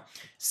about.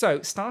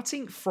 So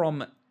starting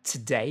from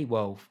today,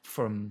 well,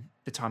 from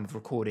the time of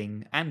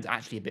recording and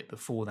actually a bit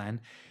before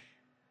then,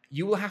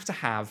 you will have to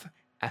have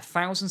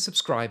 1,000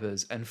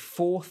 subscribers and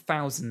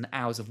 4,000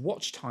 hours of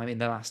watch time in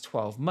the last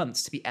 12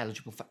 months to be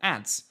eligible for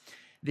ads.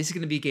 This is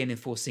going to begin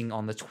enforcing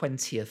on the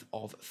 20th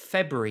of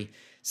February.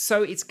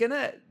 So it's going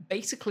to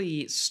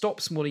basically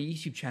stop smaller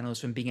YouTube channels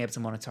from being able to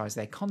monetize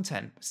their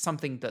content,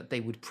 something that they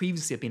would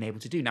previously have been able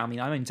to do. Now, I mean,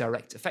 I'm in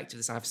direct effect of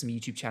this. I have some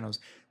YouTube channels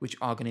which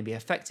are going to be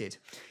affected.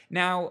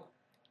 Now,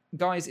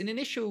 guys, in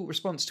initial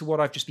response to what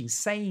I've just been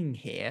saying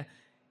here,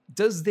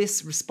 does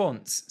this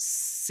response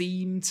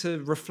seem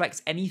to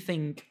reflect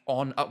anything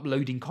on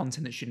uploading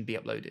content that shouldn't be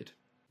uploaded?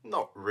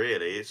 Not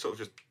really. It's sort of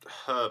just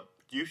hurt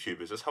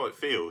YouTubers. That's how it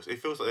feels. It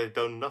feels like they've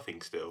done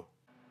nothing still.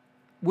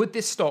 Would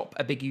this stop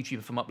a big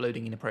YouTuber from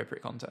uploading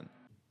inappropriate content?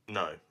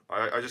 No.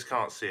 I just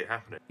can't see it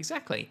happening.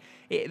 Exactly.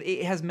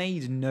 It has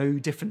made no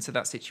difference to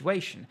that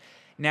situation.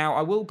 Now,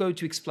 I will go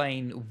to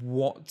explain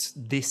what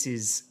this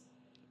is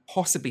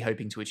possibly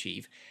hoping to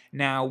achieve.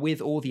 Now,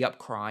 with all the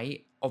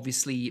upcry,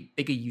 obviously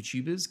bigger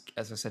YouTubers,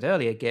 as I said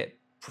earlier, get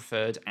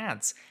preferred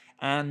ads.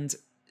 And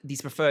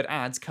these preferred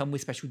ads come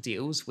with special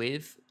deals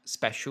with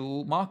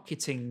special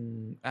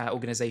marketing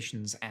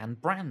organizations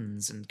and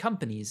brands and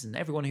companies and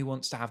everyone who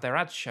wants to have their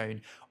ads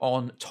shown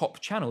on top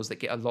channels that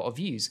get a lot of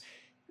views.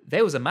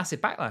 There was a massive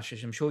backlash,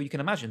 as I'm sure you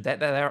can imagine, that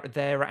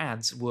their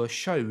ads were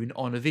shown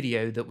on a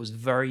video that was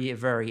very,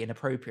 very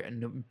inappropriate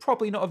and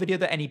probably not a video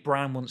that any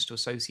brand wants to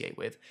associate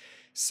with.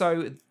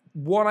 So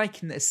what I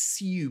can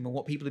assume and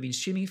what people have been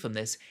assuming from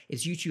this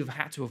is YouTube have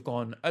had to have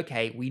gone,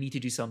 okay, we need to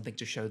do something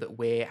to show that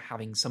we're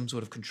having some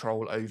sort of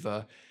control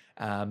over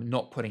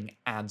not putting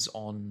ads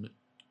on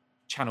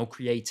channel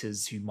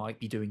creators who might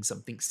be doing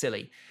something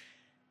silly.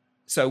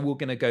 So we're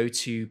going to go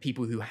to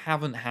people who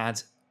haven't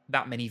had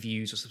that many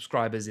views or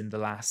subscribers in the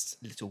last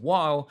little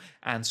while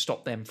and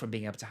stop them from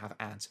being able to have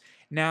ads.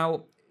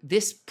 Now,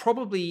 this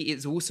probably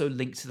is also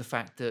linked to the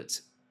fact that,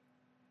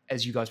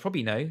 as you guys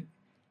probably know,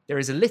 there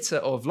is a litter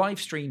of live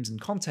streams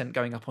and content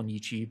going up on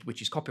YouTube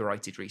which is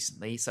copyrighted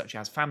recently, such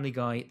as Family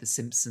Guy, The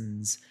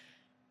Simpsons,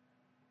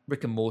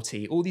 Rick and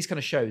Morty, all these kind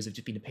of shows have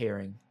just been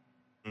appearing.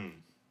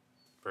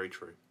 Very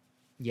true.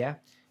 Yeah,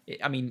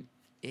 I mean,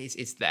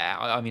 it's there.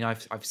 I mean,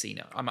 I've seen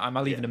it.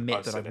 I'll even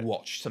admit that I've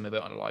watched some of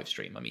it on a live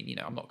stream. I mean,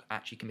 I'm not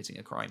actually committing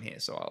a crime here,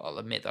 so I'll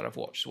admit that I've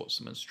watched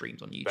someone's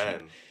streams on YouTube.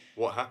 Ben,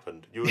 what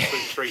happened? You were so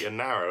straight and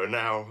narrow, and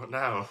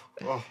now.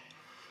 Oh.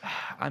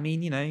 I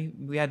mean,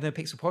 we had no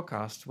Pixel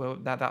podcast. Well,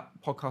 that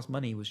podcast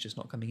money was just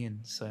not coming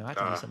in, so I had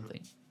to do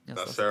something.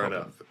 That's fair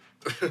enough.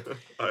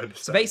 I understand.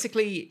 So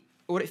basically,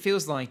 what it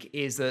feels like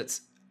is that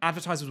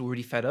advertisers were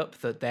already fed up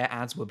that their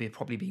ads were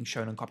probably being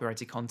shown on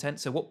copyrighted content.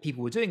 So what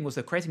people were doing was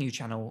they're creating a new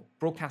channel,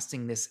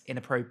 broadcasting this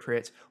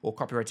inappropriate or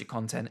copyrighted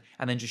content,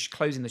 and then just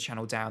closing the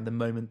channel down the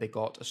moment they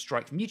got a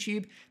strike from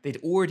YouTube. They'd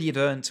already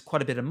earned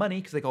quite a bit of money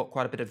because they got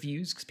quite a bit of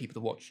views because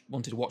people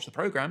wanted to watch the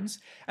programs,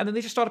 and then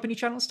they just start up a new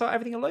channel and start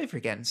everything all over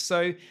again.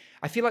 So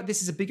I feel like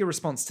this is a bigger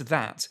response to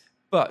that.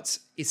 But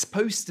it's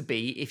supposed to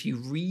be, if you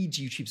read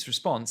YouTube's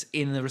response,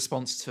 in the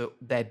response to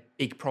their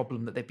big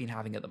problem that they've been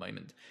having at the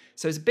moment.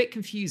 So it's a bit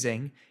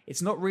confusing.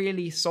 It's not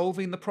really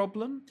solving the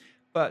problem,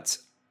 but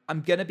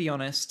I'm going to be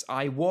honest,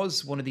 I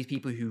was one of these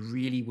people who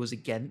really was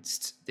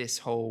against this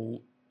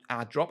whole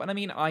ad drop. And I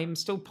mean, I'm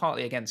still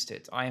partly against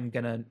it. I am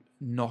going to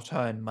not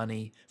earn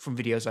money from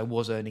videos I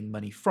was earning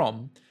money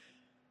from.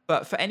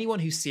 But for anyone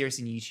who's serious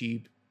in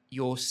YouTube,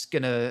 you're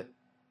going to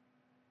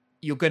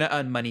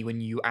earn money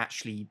when you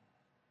actually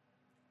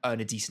earn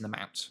a decent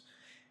amount.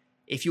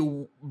 If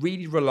you're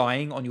really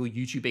relying on your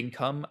YouTube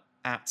income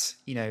at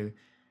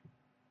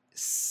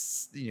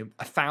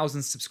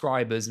 1,000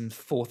 subscribers and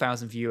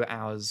 4,000 viewer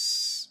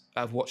hours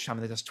of watch time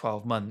in the last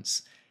 12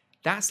 months,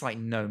 that's like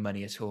no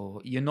money at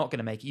all. You're not going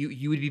to make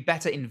you would be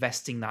better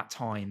investing that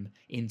time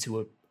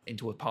into a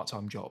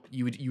part-time job.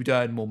 You'd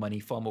earn more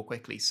money far more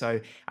quickly. So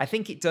I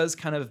think it does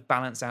kind of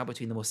balance out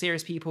between the more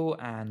serious people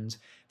and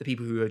the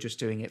people who are just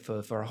doing it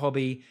for a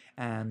hobby.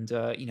 And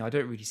I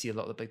don't really see a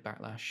lot of the big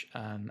backlash.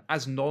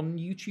 As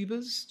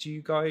non-YouTubers, do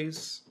you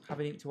guys have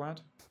anything to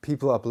add?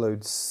 People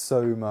upload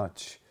so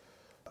much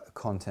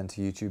content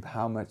to YouTube.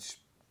 How much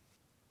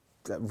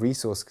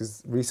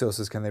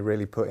resources can they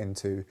really put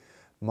into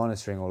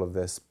monitoring all of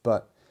this?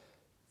 But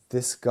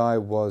this guy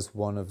was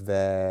one of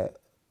their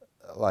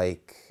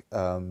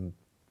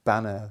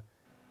banner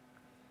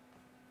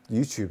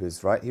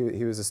YouTubers, right?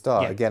 He was a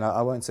star. Yeah. Again,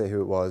 I won't say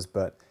who it was,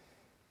 but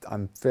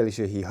I'm fairly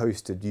sure he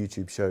hosted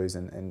YouTube shows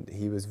and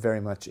he was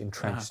very much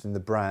entrenched in the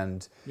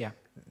brand. Yeah.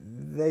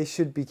 They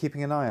should be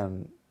keeping an eye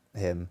on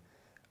him.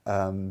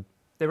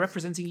 They're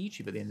representing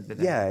YouTube at the end of the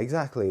day. Yeah,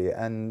 exactly.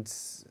 And,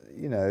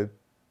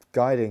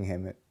 guiding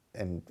him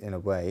in a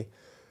way.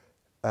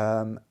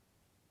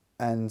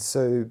 And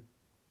so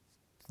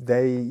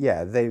they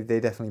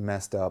definitely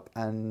messed up.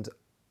 And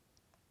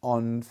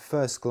on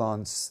first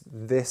glance,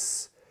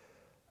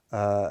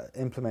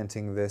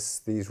 implementing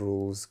these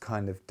rules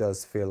kind of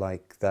does feel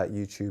like that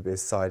YouTube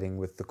is siding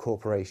with the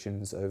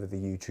corporations over the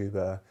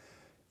YouTuber,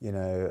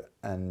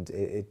 and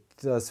it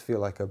does feel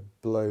like a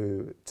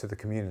blow to the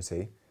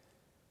community.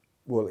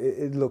 Well,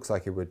 it looks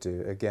like it would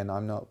do. Again,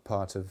 I'm not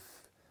a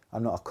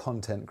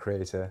content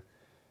creator,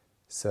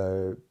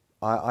 so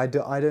I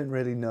don't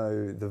really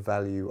know the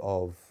value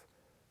of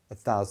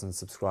 1,000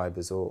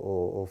 subscribers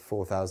or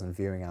 4,000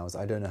 viewing hours.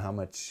 I don't know how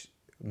much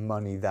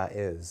money that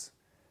is.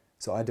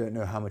 So I don't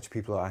know how much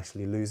people are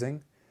actually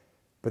losing.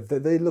 But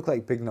they look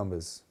like big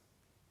numbers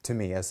to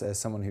me as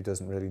someone who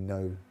doesn't really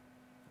know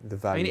the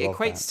value of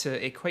that.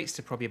 It equates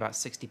to probably about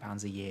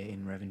 £60 a year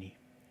in revenue.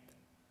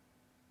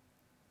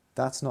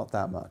 That's not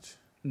that much.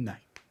 No.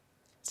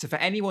 So for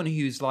anyone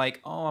who's like,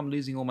 oh, I'm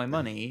losing all my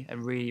money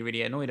and really,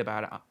 really annoyed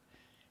about it,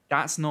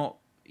 that's not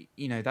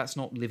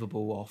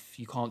livable off.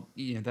 You can't,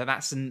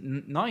 that's a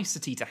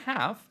nicety to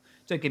have.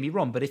 Don't get me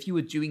wrong. But if you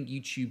were doing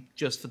YouTube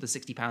just for the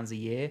 £60 a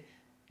year,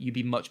 you'd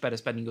be much better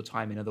spending your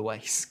time in other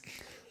ways.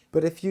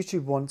 But if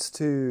YouTube wants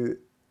to,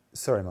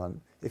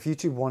 if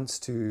YouTube wants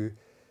to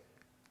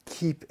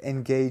keep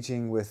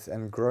engaging with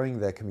and growing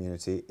their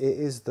community, it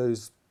is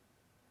those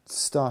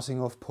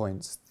starting off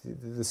points,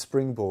 the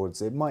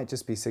springboards. It might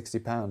just be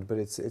 £60, but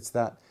it's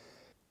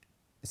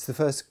the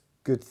first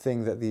good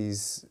thing that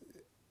these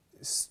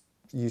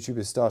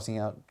YouTubers starting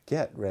out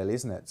get, really,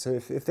 isn't it? So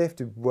if they have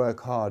to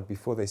work hard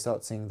before they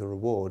start seeing the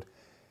reward,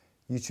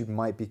 YouTube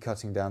might be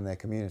cutting down their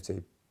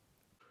community.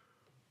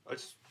 I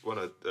just want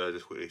to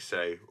just quickly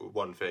say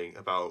one thing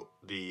about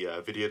the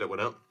video that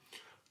went up.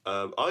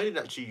 I didn't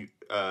actually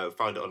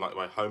find it on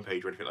my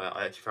homepage or anything like that.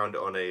 I actually found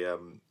it on a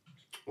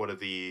one of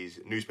these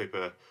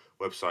newspaper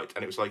websites,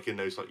 and it was like in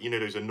those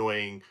those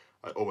annoying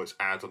almost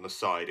ads on the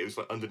side. It was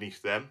like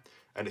underneath them,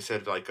 and it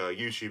said like a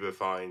YouTuber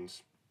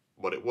finds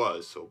what it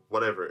was or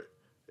whatever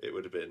it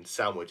would have been,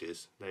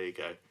 sandwiches. There you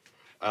go.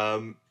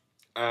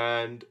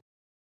 And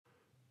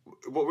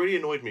what really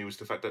annoyed me was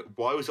the fact that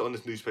why was it on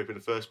this newspaper in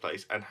the first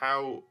place, and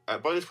how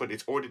by this point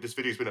this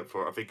video's been up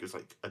for I think it was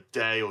like a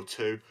day or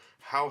two.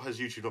 How has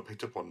YouTube not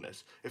picked up on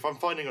this? If I'm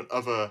finding on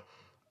other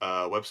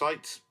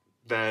websites,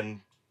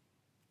 then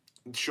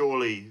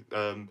surely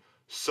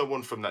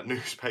someone from that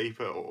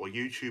newspaper or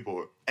YouTube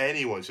or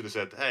anyone should have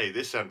said, hey,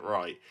 this ain't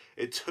right.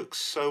 It took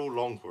so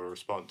long for a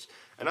response.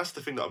 And that's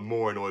the thing that I'm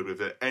more annoyed with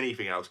than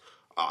anything else.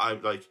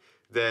 I'm like,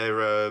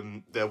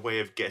 their way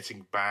of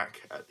getting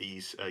back at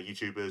these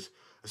YouTubers,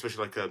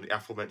 especially like the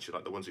aforementioned,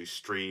 like the ones who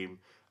stream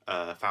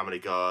Family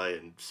Guy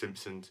and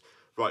Simpsons.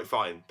 Right,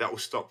 fine, that will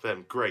stop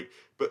them. Great,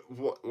 but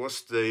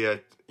what's the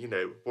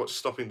what's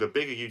stopping the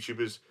bigger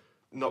YouTubers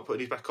not putting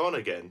these back on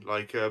again?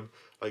 Like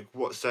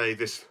what say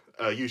this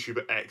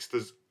YouTuber X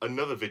does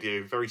another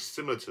video very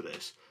similar to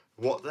this.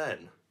 What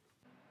then?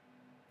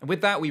 And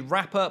with that, we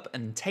wrap up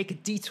and take a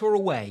detour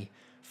away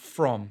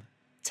from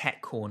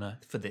Tech Corner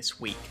for this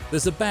week.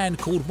 There's a band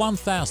called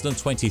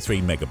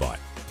 1023 Megabyte.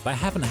 They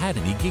haven't had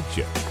any gigs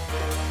yet.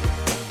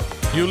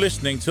 You're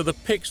listening to the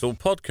Pixel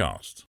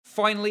Podcast.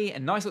 Finally, a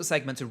nice little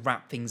segment to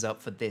wrap things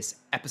up for this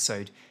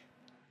episode.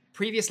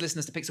 Previous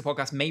listeners to Pixel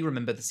Podcast may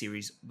remember the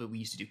series that we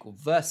used to do called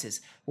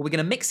Versus. Well, we're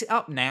going to mix it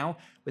up now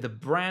with a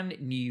brand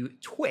new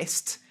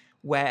twist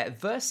where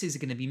Versus are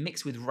going to be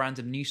mixed with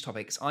random news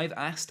topics. I've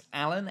asked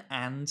Alan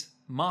and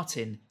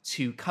Martin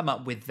to come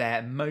up with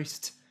their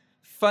most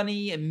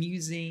funny,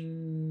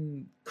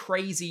 amusing,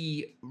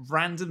 crazy,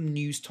 random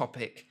news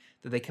topic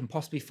that they can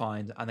possibly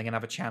find, and they're going to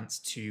have a chance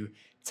to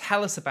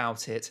tell us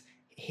about it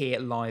here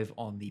live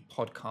on the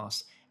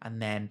podcast,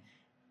 and then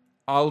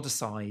I'll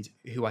decide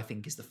who I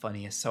think is the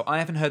funniest. So I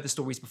haven't heard the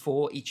stories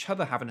before. Each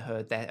other haven't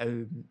heard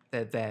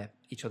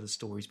each other's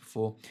stories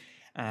before.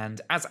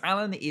 And as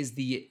Alan is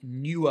the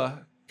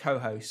newer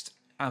co-host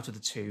out of the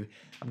two,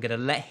 I'm going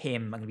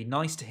to be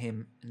nice to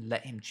him and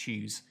let him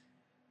choose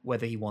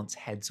whether he wants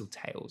heads or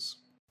tails.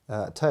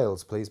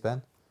 Tails, please,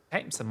 Ben.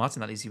 Okay, so Martin,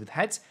 that leaves you with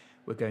heads.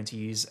 We're going to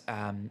use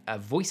a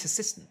voice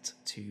assistant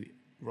to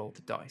roll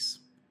the dice.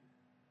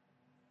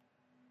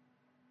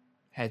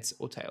 Heads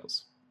or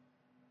tails?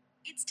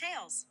 It's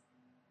tails.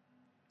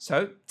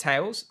 So,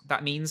 tails,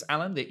 that means,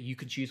 Alan, that you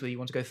can choose whether you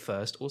want to go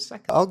first or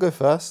second. I'll go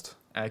first.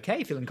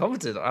 Okay, feeling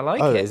confident. I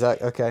like Oh, it. is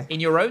that okay? In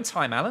your own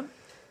time, Alan,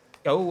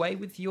 go away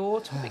with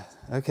your topic.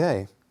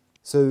 Okay.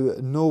 So,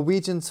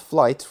 Norwegian's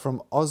flight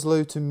from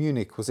Oslo to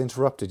Munich was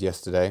interrupted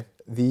yesterday.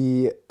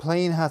 The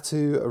plane had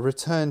to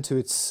return to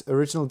its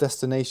original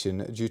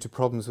destination due to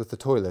problems with the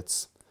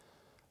toilets.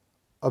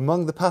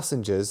 Among the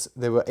passengers,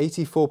 there were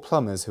 84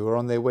 plumbers who were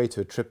on their way to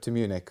a trip to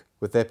Munich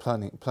with their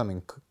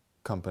plumbing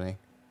company.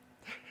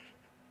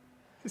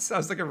 It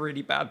sounds like a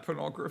really bad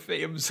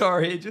pornography. I'm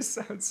sorry, it just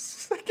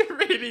sounds like a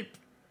really...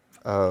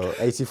 Oh,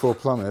 84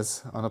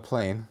 plumbers on a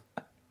plane.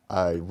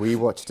 We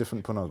watch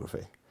different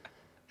pornography.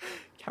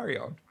 Carry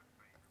on.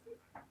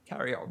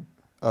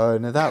 Oh,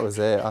 no, that was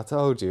it. I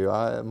told you.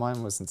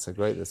 Mine wasn't so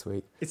great this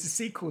week. It's a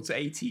sequel to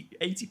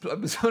 80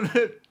 plumbers on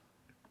a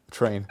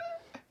Train.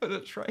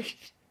 train.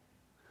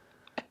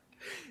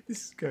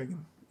 This is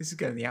going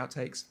in the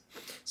outtakes.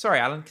 Sorry,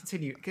 Alan,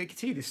 continue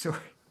this story.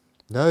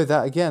 No,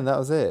 that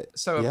was it.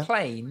 So a Yeah.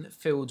 plane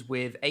filled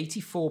with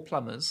 84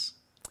 plumbers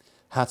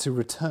Had to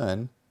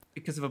return.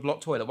 because of a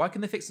blocked toilet. Why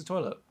couldn't they fix the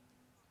toilet?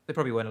 They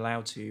probably weren't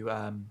allowed to.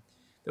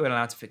 They weren't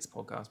allowed to fix the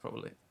podcast,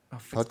 probably.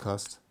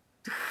 Podcast.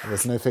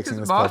 There's no fixing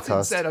this Martin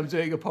podcast. said I'm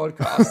doing a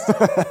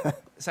podcast.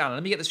 So Alan,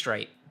 let me get this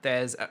straight.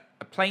 There's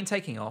a plane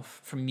taking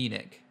off from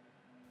Munich.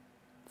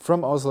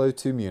 From Oslo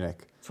to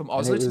Munich. From And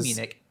Oslo it to was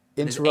Munich.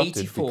 And there's Interrupted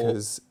 84.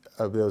 because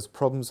there was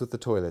problems with the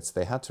toilets.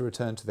 They had to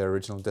return to their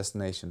original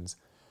destinations.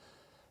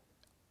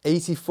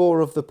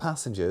 84 of the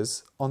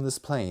passengers on this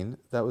plane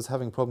that was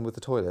having problem with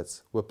the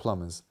toilets were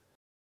plumbers.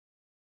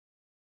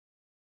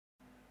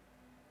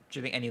 Do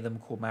you think any of them are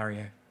called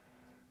Mario?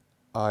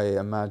 I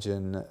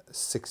imagine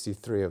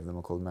 63 of them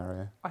are called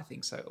Mario. I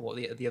think so. What,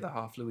 the other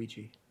half,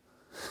 Luigi?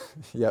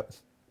 Yep.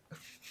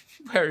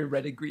 Wearing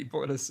red and green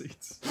boiler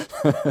suits.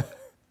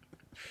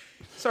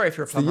 Sorry if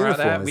you're a the plumber out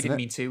there. uniform, We isn't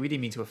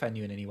didn't mean to offend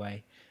you in any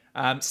way.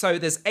 So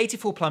there's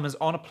 84 plumbers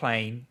on a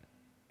plane.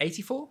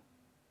 84?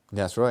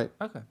 That's right.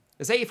 Okay.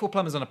 There's 84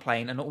 plumbers on a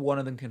plane, and not one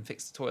of them can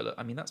fix the toilet.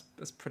 I mean,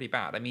 that's pretty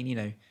bad. I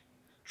mean,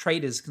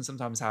 traders can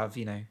sometimes have,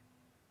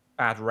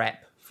 bad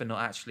rep for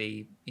not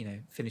actually,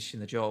 finishing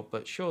the job.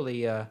 But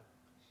surely they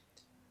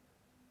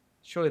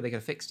could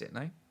have fixed it,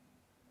 no?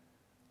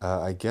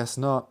 I guess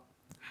not.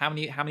 How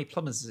many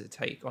plumbers does it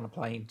take on a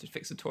plane to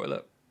fix a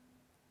toilet?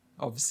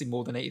 Obviously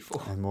more than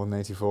 84. And more than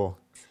 84.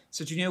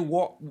 So do you know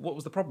what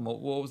was the problem?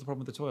 What was the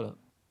problem with the toilet?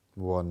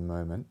 One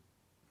moment.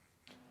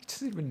 He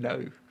doesn't even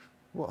know.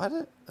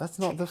 Well, that's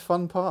not the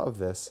fun part of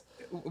this.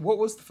 What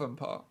was the fun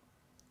part?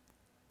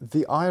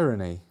 The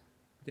irony.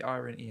 The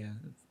irony,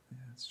 yeah,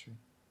 that's true.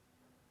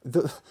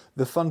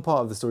 The fun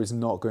part of the story is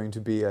not going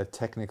to be a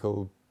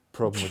technical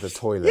problem with the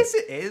toilet. Yes,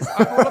 it is.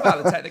 I'm all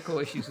about the technical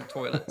issues with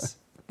toilets.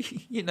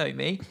 You know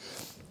me.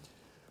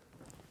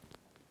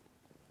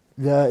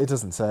 Yeah, it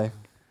doesn't say.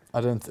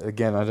 I don't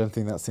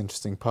think that's the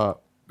interesting part.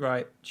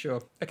 Right,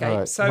 sure. Okay, All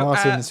right, so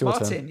Martin, it's your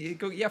Martin,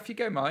 off you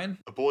go, Martin.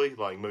 A boy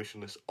lying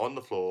motionless on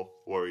the floor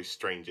worries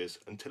strangers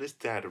until his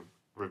dad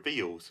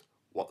reveals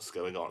what's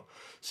going on.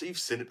 So you've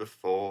seen it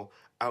before,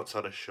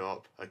 outside a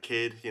shop, a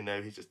kid,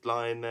 he's just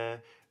lying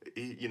there.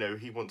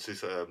 He wants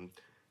his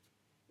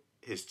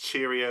his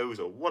Cheerios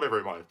or whatever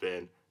it might have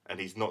been, and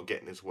he's not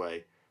getting his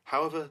way.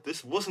 However,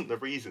 this wasn't the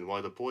reason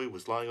why the boy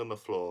was lying on the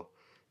floor.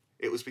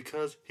 It was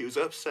because he was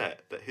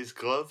upset that his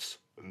gloves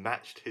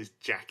matched his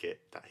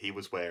jacket that he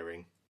was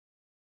wearing.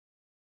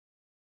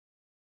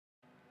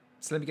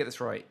 So let me get this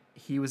right.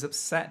 He was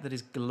upset that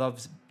his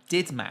gloves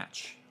did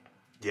match.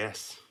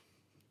 Yes,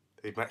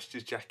 they matched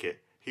his jacket.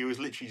 He was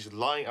literally just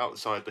lying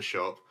outside the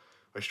shop.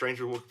 A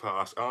stranger walking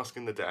past,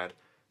 asking the dad,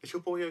 "Is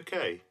your boy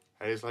okay?"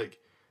 And he's like,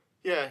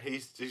 "Yeah,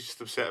 he's just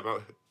upset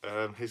about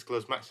his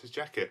gloves match his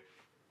jacket."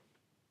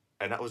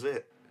 And that was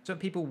it. Don't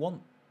people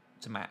want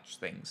to match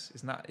things?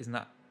 Isn't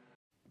that?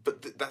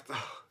 But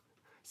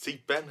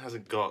see, Ben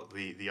hasn't got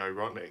the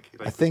ironic.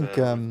 I think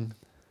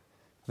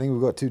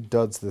we've got 2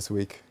 duds this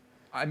week.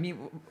 I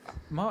mean,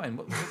 Martin,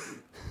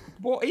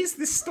 what is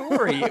this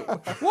story?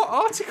 What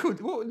article?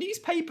 What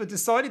newspaper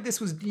decided this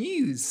was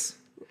news?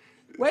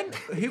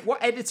 What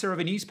editor of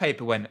a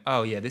newspaper went,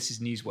 "Oh yeah, this is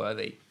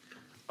newsworthy"?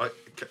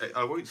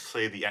 I won't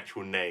say the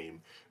actual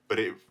name, but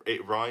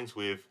it rhymes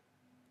with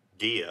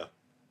gear,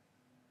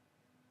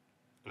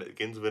 and it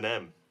begins with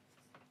an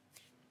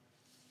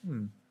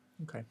M.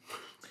 Okay.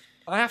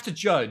 I have to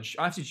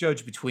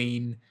judge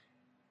between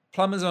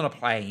plumbers on a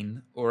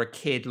plane or a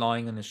kid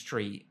lying on the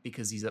street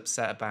because he's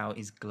upset about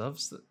his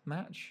gloves that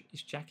match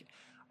his jacket.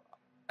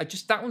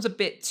 That one's a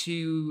bit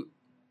too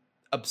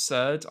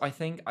absurd, I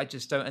think. I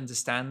just don't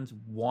understand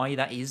why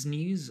that is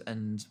news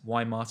and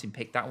why Martin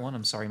picked that one.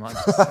 I'm sorry,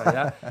 Martin, just to say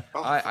that.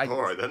 All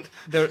right then.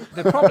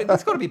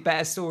 There's got to be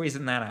better stories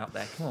than that out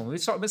there. Come on, we're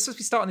supposed to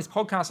be starting this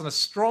podcast on a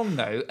strong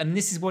note, and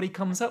this is what he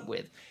comes up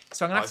with.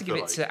 So I'm going to have to give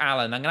it to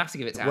Alan.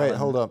 Wait,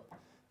 hold up.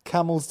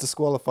 Camels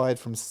disqualified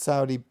from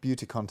Saudi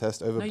beauty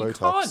contest over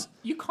Botox.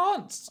 You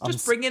can't.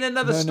 Just bring in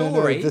another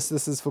story. No.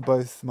 This is for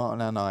both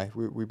Martin and I.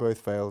 We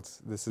both failed.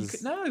 This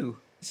is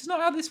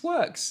not how this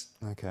works.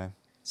 Okay.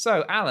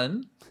 So,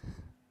 Alan,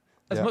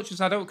 as much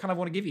as I don't kind of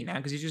want to give you now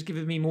because you're just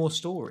giving me more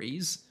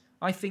stories,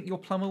 I think your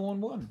plumber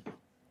won.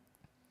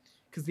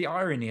 Because the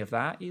irony of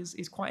that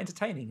is quite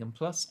entertaining. And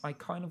plus, I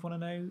kind of want to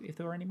know if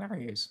there were any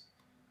Marios.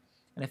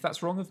 And if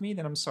that's wrong of me,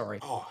 then I'm sorry.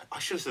 Oh, I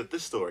should have said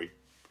this story.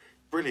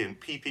 Brilliant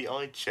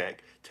PPI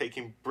check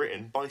taking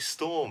Britain by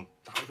storm.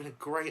 That would have been a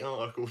great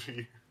article to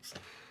use.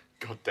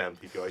 Goddamn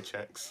PPI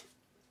checks.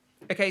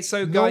 Okay,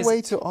 so guys...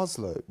 Norway to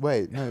Oslo.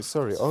 Wait, no,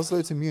 sorry.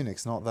 Oslo to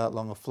Munich's not that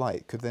long a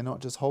flight. Could they not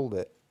just hold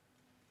it?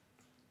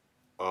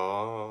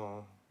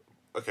 Oh.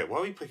 Okay, why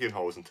are we picking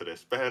holes into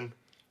this, Ben?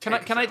 Can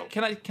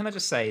I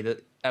just say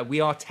that we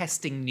are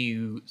testing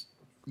new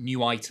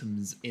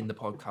items in the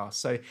podcast.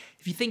 So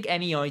if you think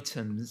any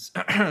items,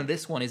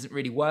 this one isn't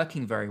really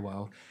working very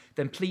well,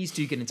 then please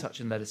do get in touch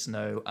and let us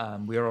know.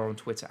 We are on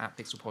Twitter at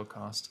Pixel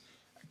Podcast.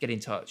 Get in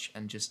touch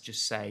and just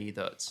say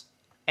that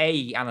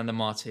A, Alan and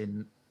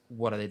Martin,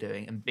 what are they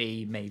doing? And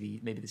B, maybe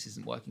this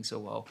isn't working so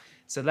well.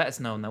 So let us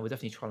know on that. We're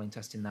definitely trialing and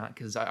testing that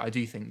because I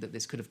do think that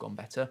this could have gone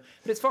better.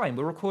 But it's fine.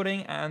 We're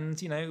recording and,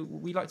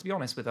 we like to be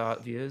honest with our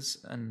viewers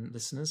and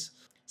listeners.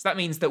 So that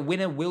means that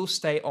winner will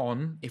stay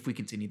on if we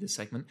continue this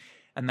segment.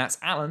 And that's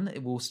Alan.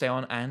 It will stay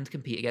on and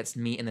compete against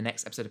me in the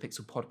next episode of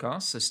Pixel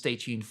Podcast. So stay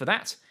tuned for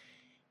that.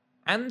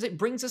 And it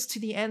brings us to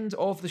the end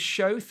of the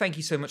show. Thank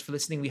you so much for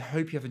listening. We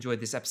hope you have enjoyed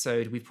this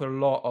episode. We've put a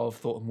lot of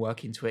thought and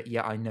work into it.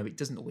 Yeah, I know it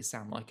doesn't always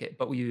sound like it,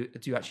 but we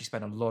do actually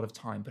spend a lot of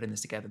time putting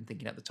this together and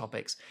thinking out the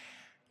topics.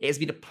 It has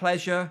been a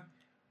pleasure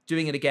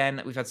doing it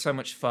again. We've had so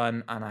much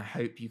fun, and I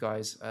hope you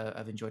guys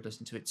have enjoyed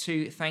listening to it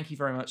too. Thank you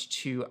very much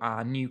to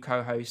our new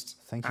co-host,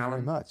 Thank you Alan.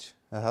 very much.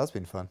 That has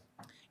been fun.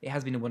 It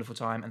has been a wonderful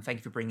time, and thank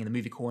you for bringing the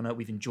movie corner.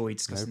 We've enjoyed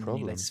discussing the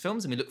new latest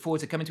films, and we look forward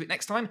to coming to it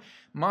next time.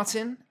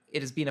 Martin,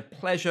 it has been a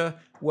pleasure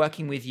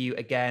working with you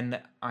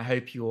again. I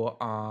hope you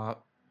are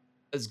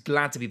as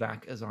glad to be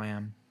back as I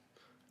am.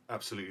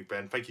 Absolutely,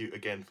 Ben. Thank you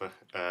again for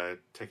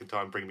taking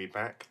time bringing me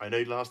back. I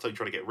know last time you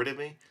tried to get rid of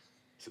me,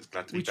 so it's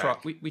glad to be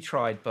back. We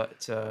tried,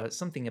 but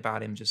something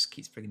about him just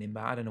keeps bringing him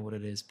back. I don't know what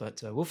it is,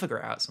 but we'll figure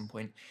it out at some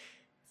point.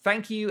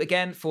 Thank you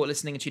again for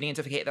listening and tuning in.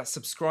 Don't forget that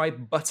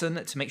subscribe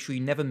button to make sure you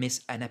never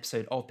miss an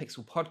episode of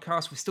Pixel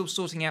Podcast. We're still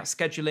sorting out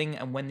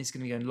scheduling and when this is going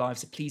to be going live,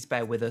 so please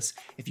bear with us.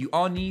 If you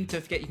are new,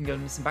 don't forget you can go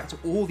and listen back to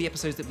all the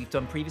episodes that we've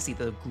done previously.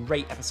 There are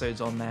great episodes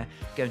on there.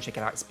 Go and check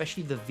it out,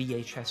 especially the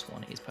VHS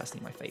one. It is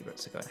personally my favourite,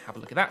 so go and have a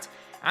look at that.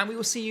 And we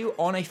will see you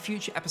on a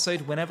future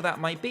episode, whenever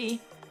that might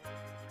be.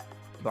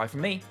 Goodbye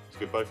from me. It's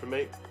goodbye from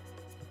me.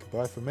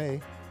 Goodbye from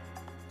me.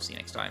 See you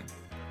next time.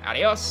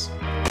 Adios.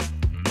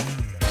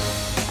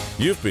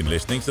 You've been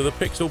listening to the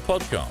Pixel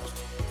Podcast.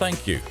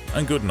 Thank you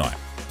and good night.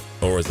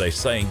 Or as they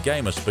say in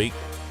gamer speak,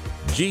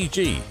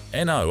 GG,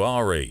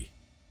 NORE.